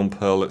wonderful film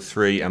Pearl at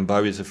 3. And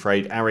Beau is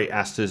Afraid, Ari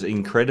Aster's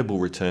incredible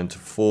return to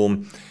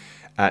form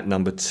at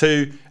number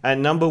 2. At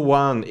number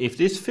 1, if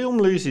this film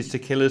loses to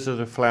Killers of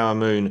the Flower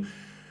Moon,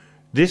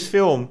 this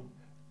film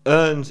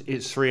earns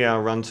its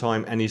 3-hour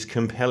runtime and is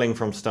compelling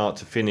from start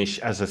to finish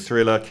as a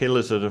thriller.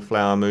 Killers of the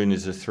Flower Moon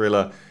is a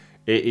thriller.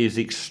 It is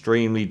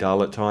extremely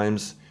dull at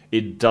times.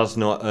 It does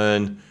not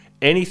earn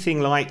anything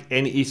like,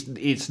 and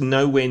it's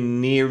nowhere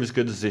near as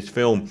good as this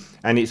film,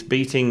 and it's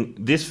beating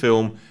this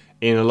film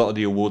in a lot of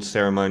the awards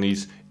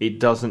ceremonies. It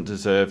doesn't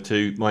deserve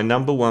to. My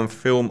number 1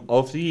 film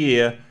of the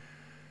year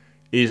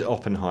is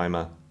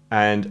Oppenheimer,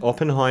 and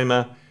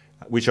Oppenheimer,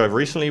 which I've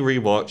recently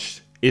rewatched,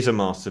 is a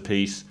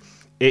masterpiece.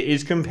 It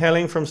is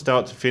compelling from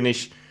start to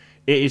finish.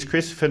 It is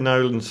Christopher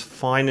Nolan's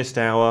finest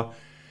hour.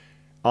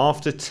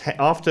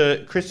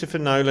 After Christopher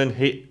Nolan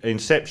hit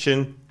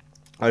Inception,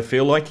 I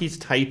feel like he's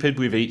tapered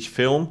with each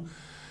film.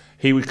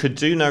 He could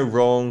do no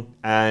wrong,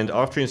 and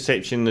after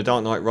Inception, The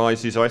Dark Knight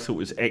Rises I thought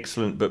was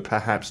excellent, but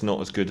perhaps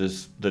not as good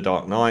as The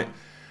Dark Knight.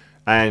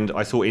 And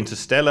I thought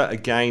Interstellar,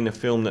 again, a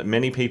film that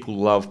many people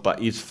love but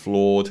is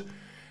flawed.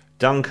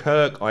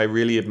 Dunkirk, I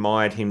really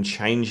admired him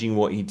changing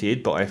what he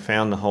did, but I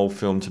found the whole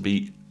film to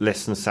be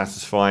less than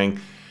satisfying.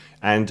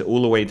 And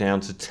all the way down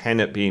to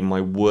Tenet being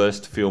my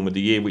worst film of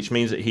the year, which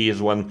means that he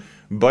has won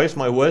both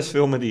my worst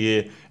film of the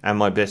year and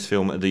my best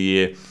film of the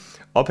year.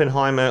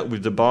 Oppenheimer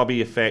with the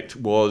Barbie effect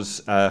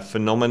was a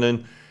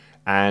phenomenon,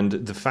 and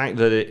the fact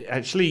that it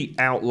actually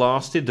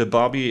outlasted the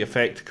Barbie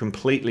effect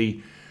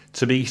completely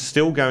to be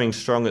still going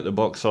strong at the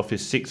box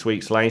office 6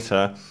 weeks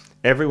later.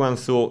 Everyone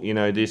thought,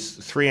 this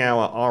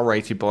 3-hour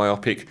R-rated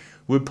biopic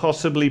would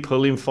possibly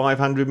pull in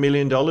 $500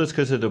 million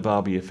because of the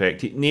Barbie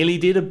effect. It nearly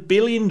did $1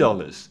 billion.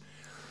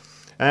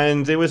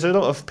 And there was a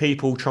lot of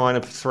people trying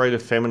to throw the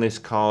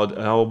feminist card.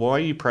 Oh, why are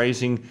you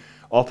praising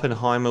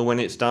Oppenheimer when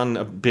it's done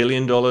 $1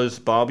 billion?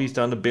 Barbie's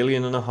done $1.5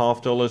 billion.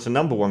 The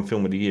number 1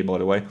 film of the year, by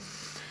the way.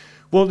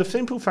 Well, the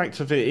simple fact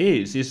of it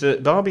is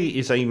that Barbie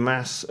is a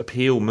mass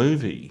appeal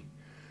movie.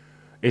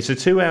 It's a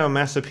 2-hour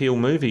mass appeal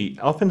movie.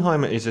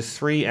 Oppenheimer is a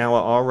 3-hour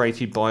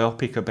R-rated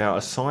biopic about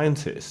a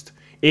scientist.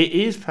 It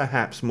is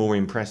perhaps more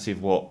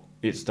impressive what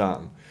it's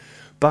done.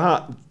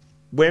 But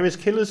whereas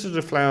Killers of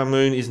the Flower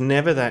Moon is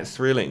never that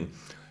thrilling,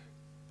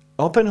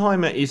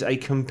 Oppenheimer is a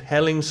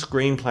compelling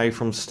screenplay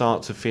from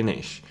start to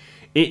finish.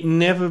 It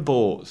never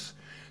bores.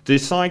 The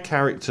side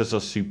characters are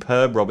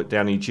superb. Robert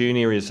Downey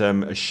Jr. is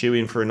a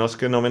shoo-in for an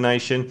Oscar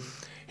nomination.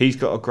 He's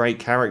got a great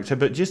character,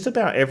 but just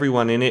about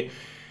everyone in it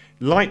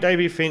Like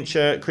David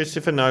Fincher,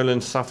 Christopher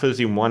Nolan suffers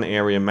in one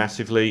area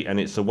massively, and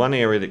it's the one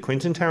area that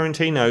Quentin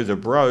Tarantino, the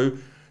bro,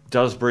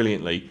 does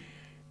brilliantly.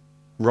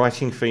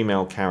 Writing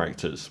female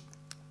characters.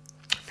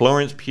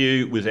 Florence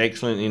Pugh was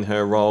excellent in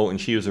her role,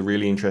 and she was a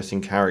really interesting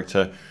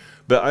character.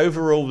 But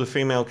overall, the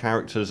female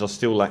characters are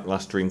still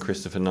lackluster in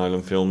Christopher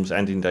Nolan films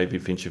and in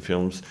David Fincher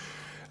films.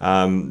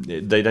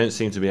 They don't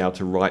seem to be able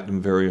to write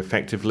them very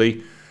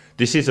effectively.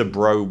 This is a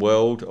bro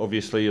world,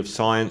 obviously, of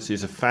science.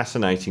 It's a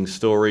fascinating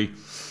story.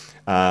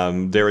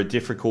 There are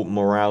difficult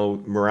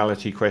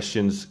morality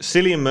questions.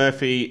 Cillian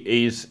Murphy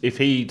is, if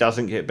he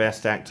doesn't get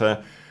Best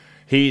Actor,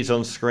 he is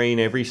on screen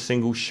every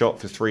single shot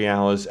for 3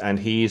 hours, and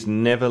he is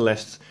never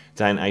less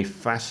than a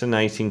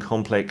fascinating,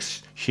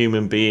 complex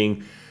human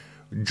being,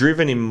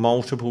 driven in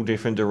multiple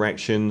different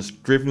directions,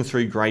 driven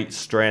through great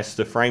stress.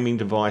 The framing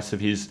device of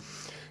his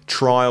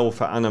trial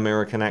for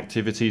un-American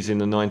activities in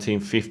the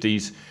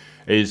 1950s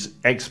is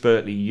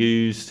expertly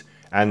used.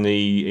 And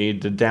the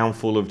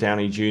downfall of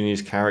Downey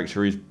Jr.'s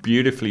character is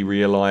beautifully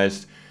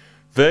realised.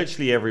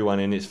 Virtually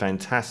everyone in it's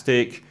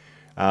fantastic.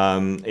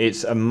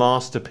 It's a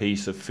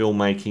masterpiece of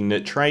filmmaking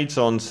that trades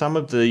on some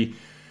of the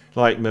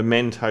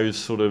Memento's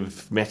sort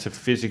of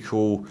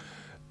metaphysical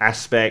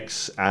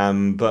aspects,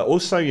 but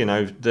also,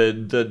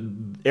 the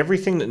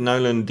everything that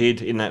Nolan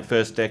did in that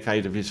first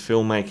decade of his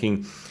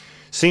filmmaking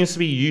seems to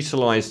be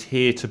utilised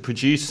here to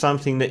produce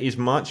something that is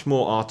much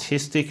more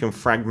artistic and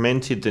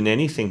fragmented than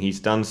anything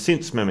he's done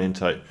since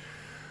Memento.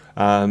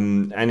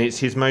 And it's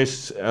his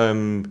most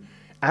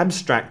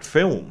abstract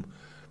film.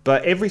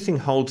 But everything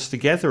holds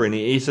together, and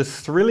it is a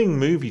thrilling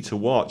movie to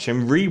watch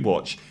and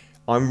rewatch.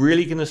 I'm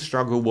really going to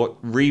struggle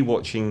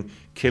rewatching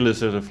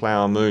Killers of the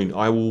Flower Moon.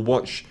 I will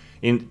watch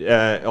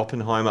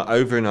Oppenheimer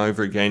over and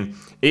over again.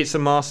 It's a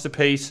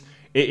masterpiece.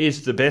 It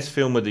is the best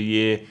film of the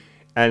year.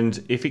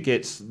 And if it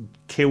gets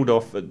killed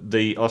off at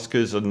the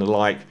Oscars and the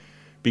like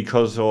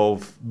because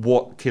of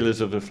what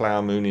Killers of the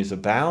Flower Moon is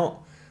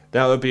about,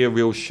 that would be a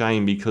real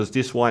shame, because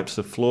this wipes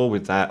the floor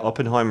with that.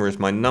 Oppenheimer is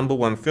my number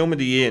one film of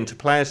the year, and to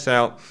play us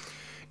out,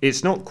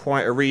 it's not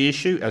quite a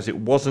reissue as it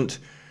wasn't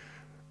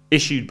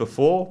issued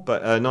before,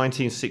 but a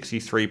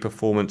 1963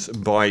 performance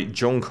by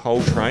John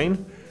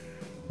Coltrane,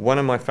 one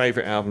of my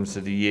favourite albums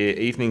of the year,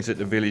 Evenings at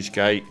the Village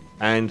Gate,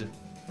 and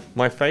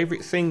my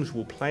favourite things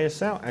will play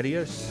us out.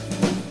 Adios.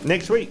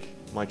 Next week,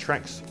 my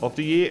tracks of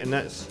the year, and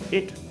that's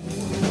it.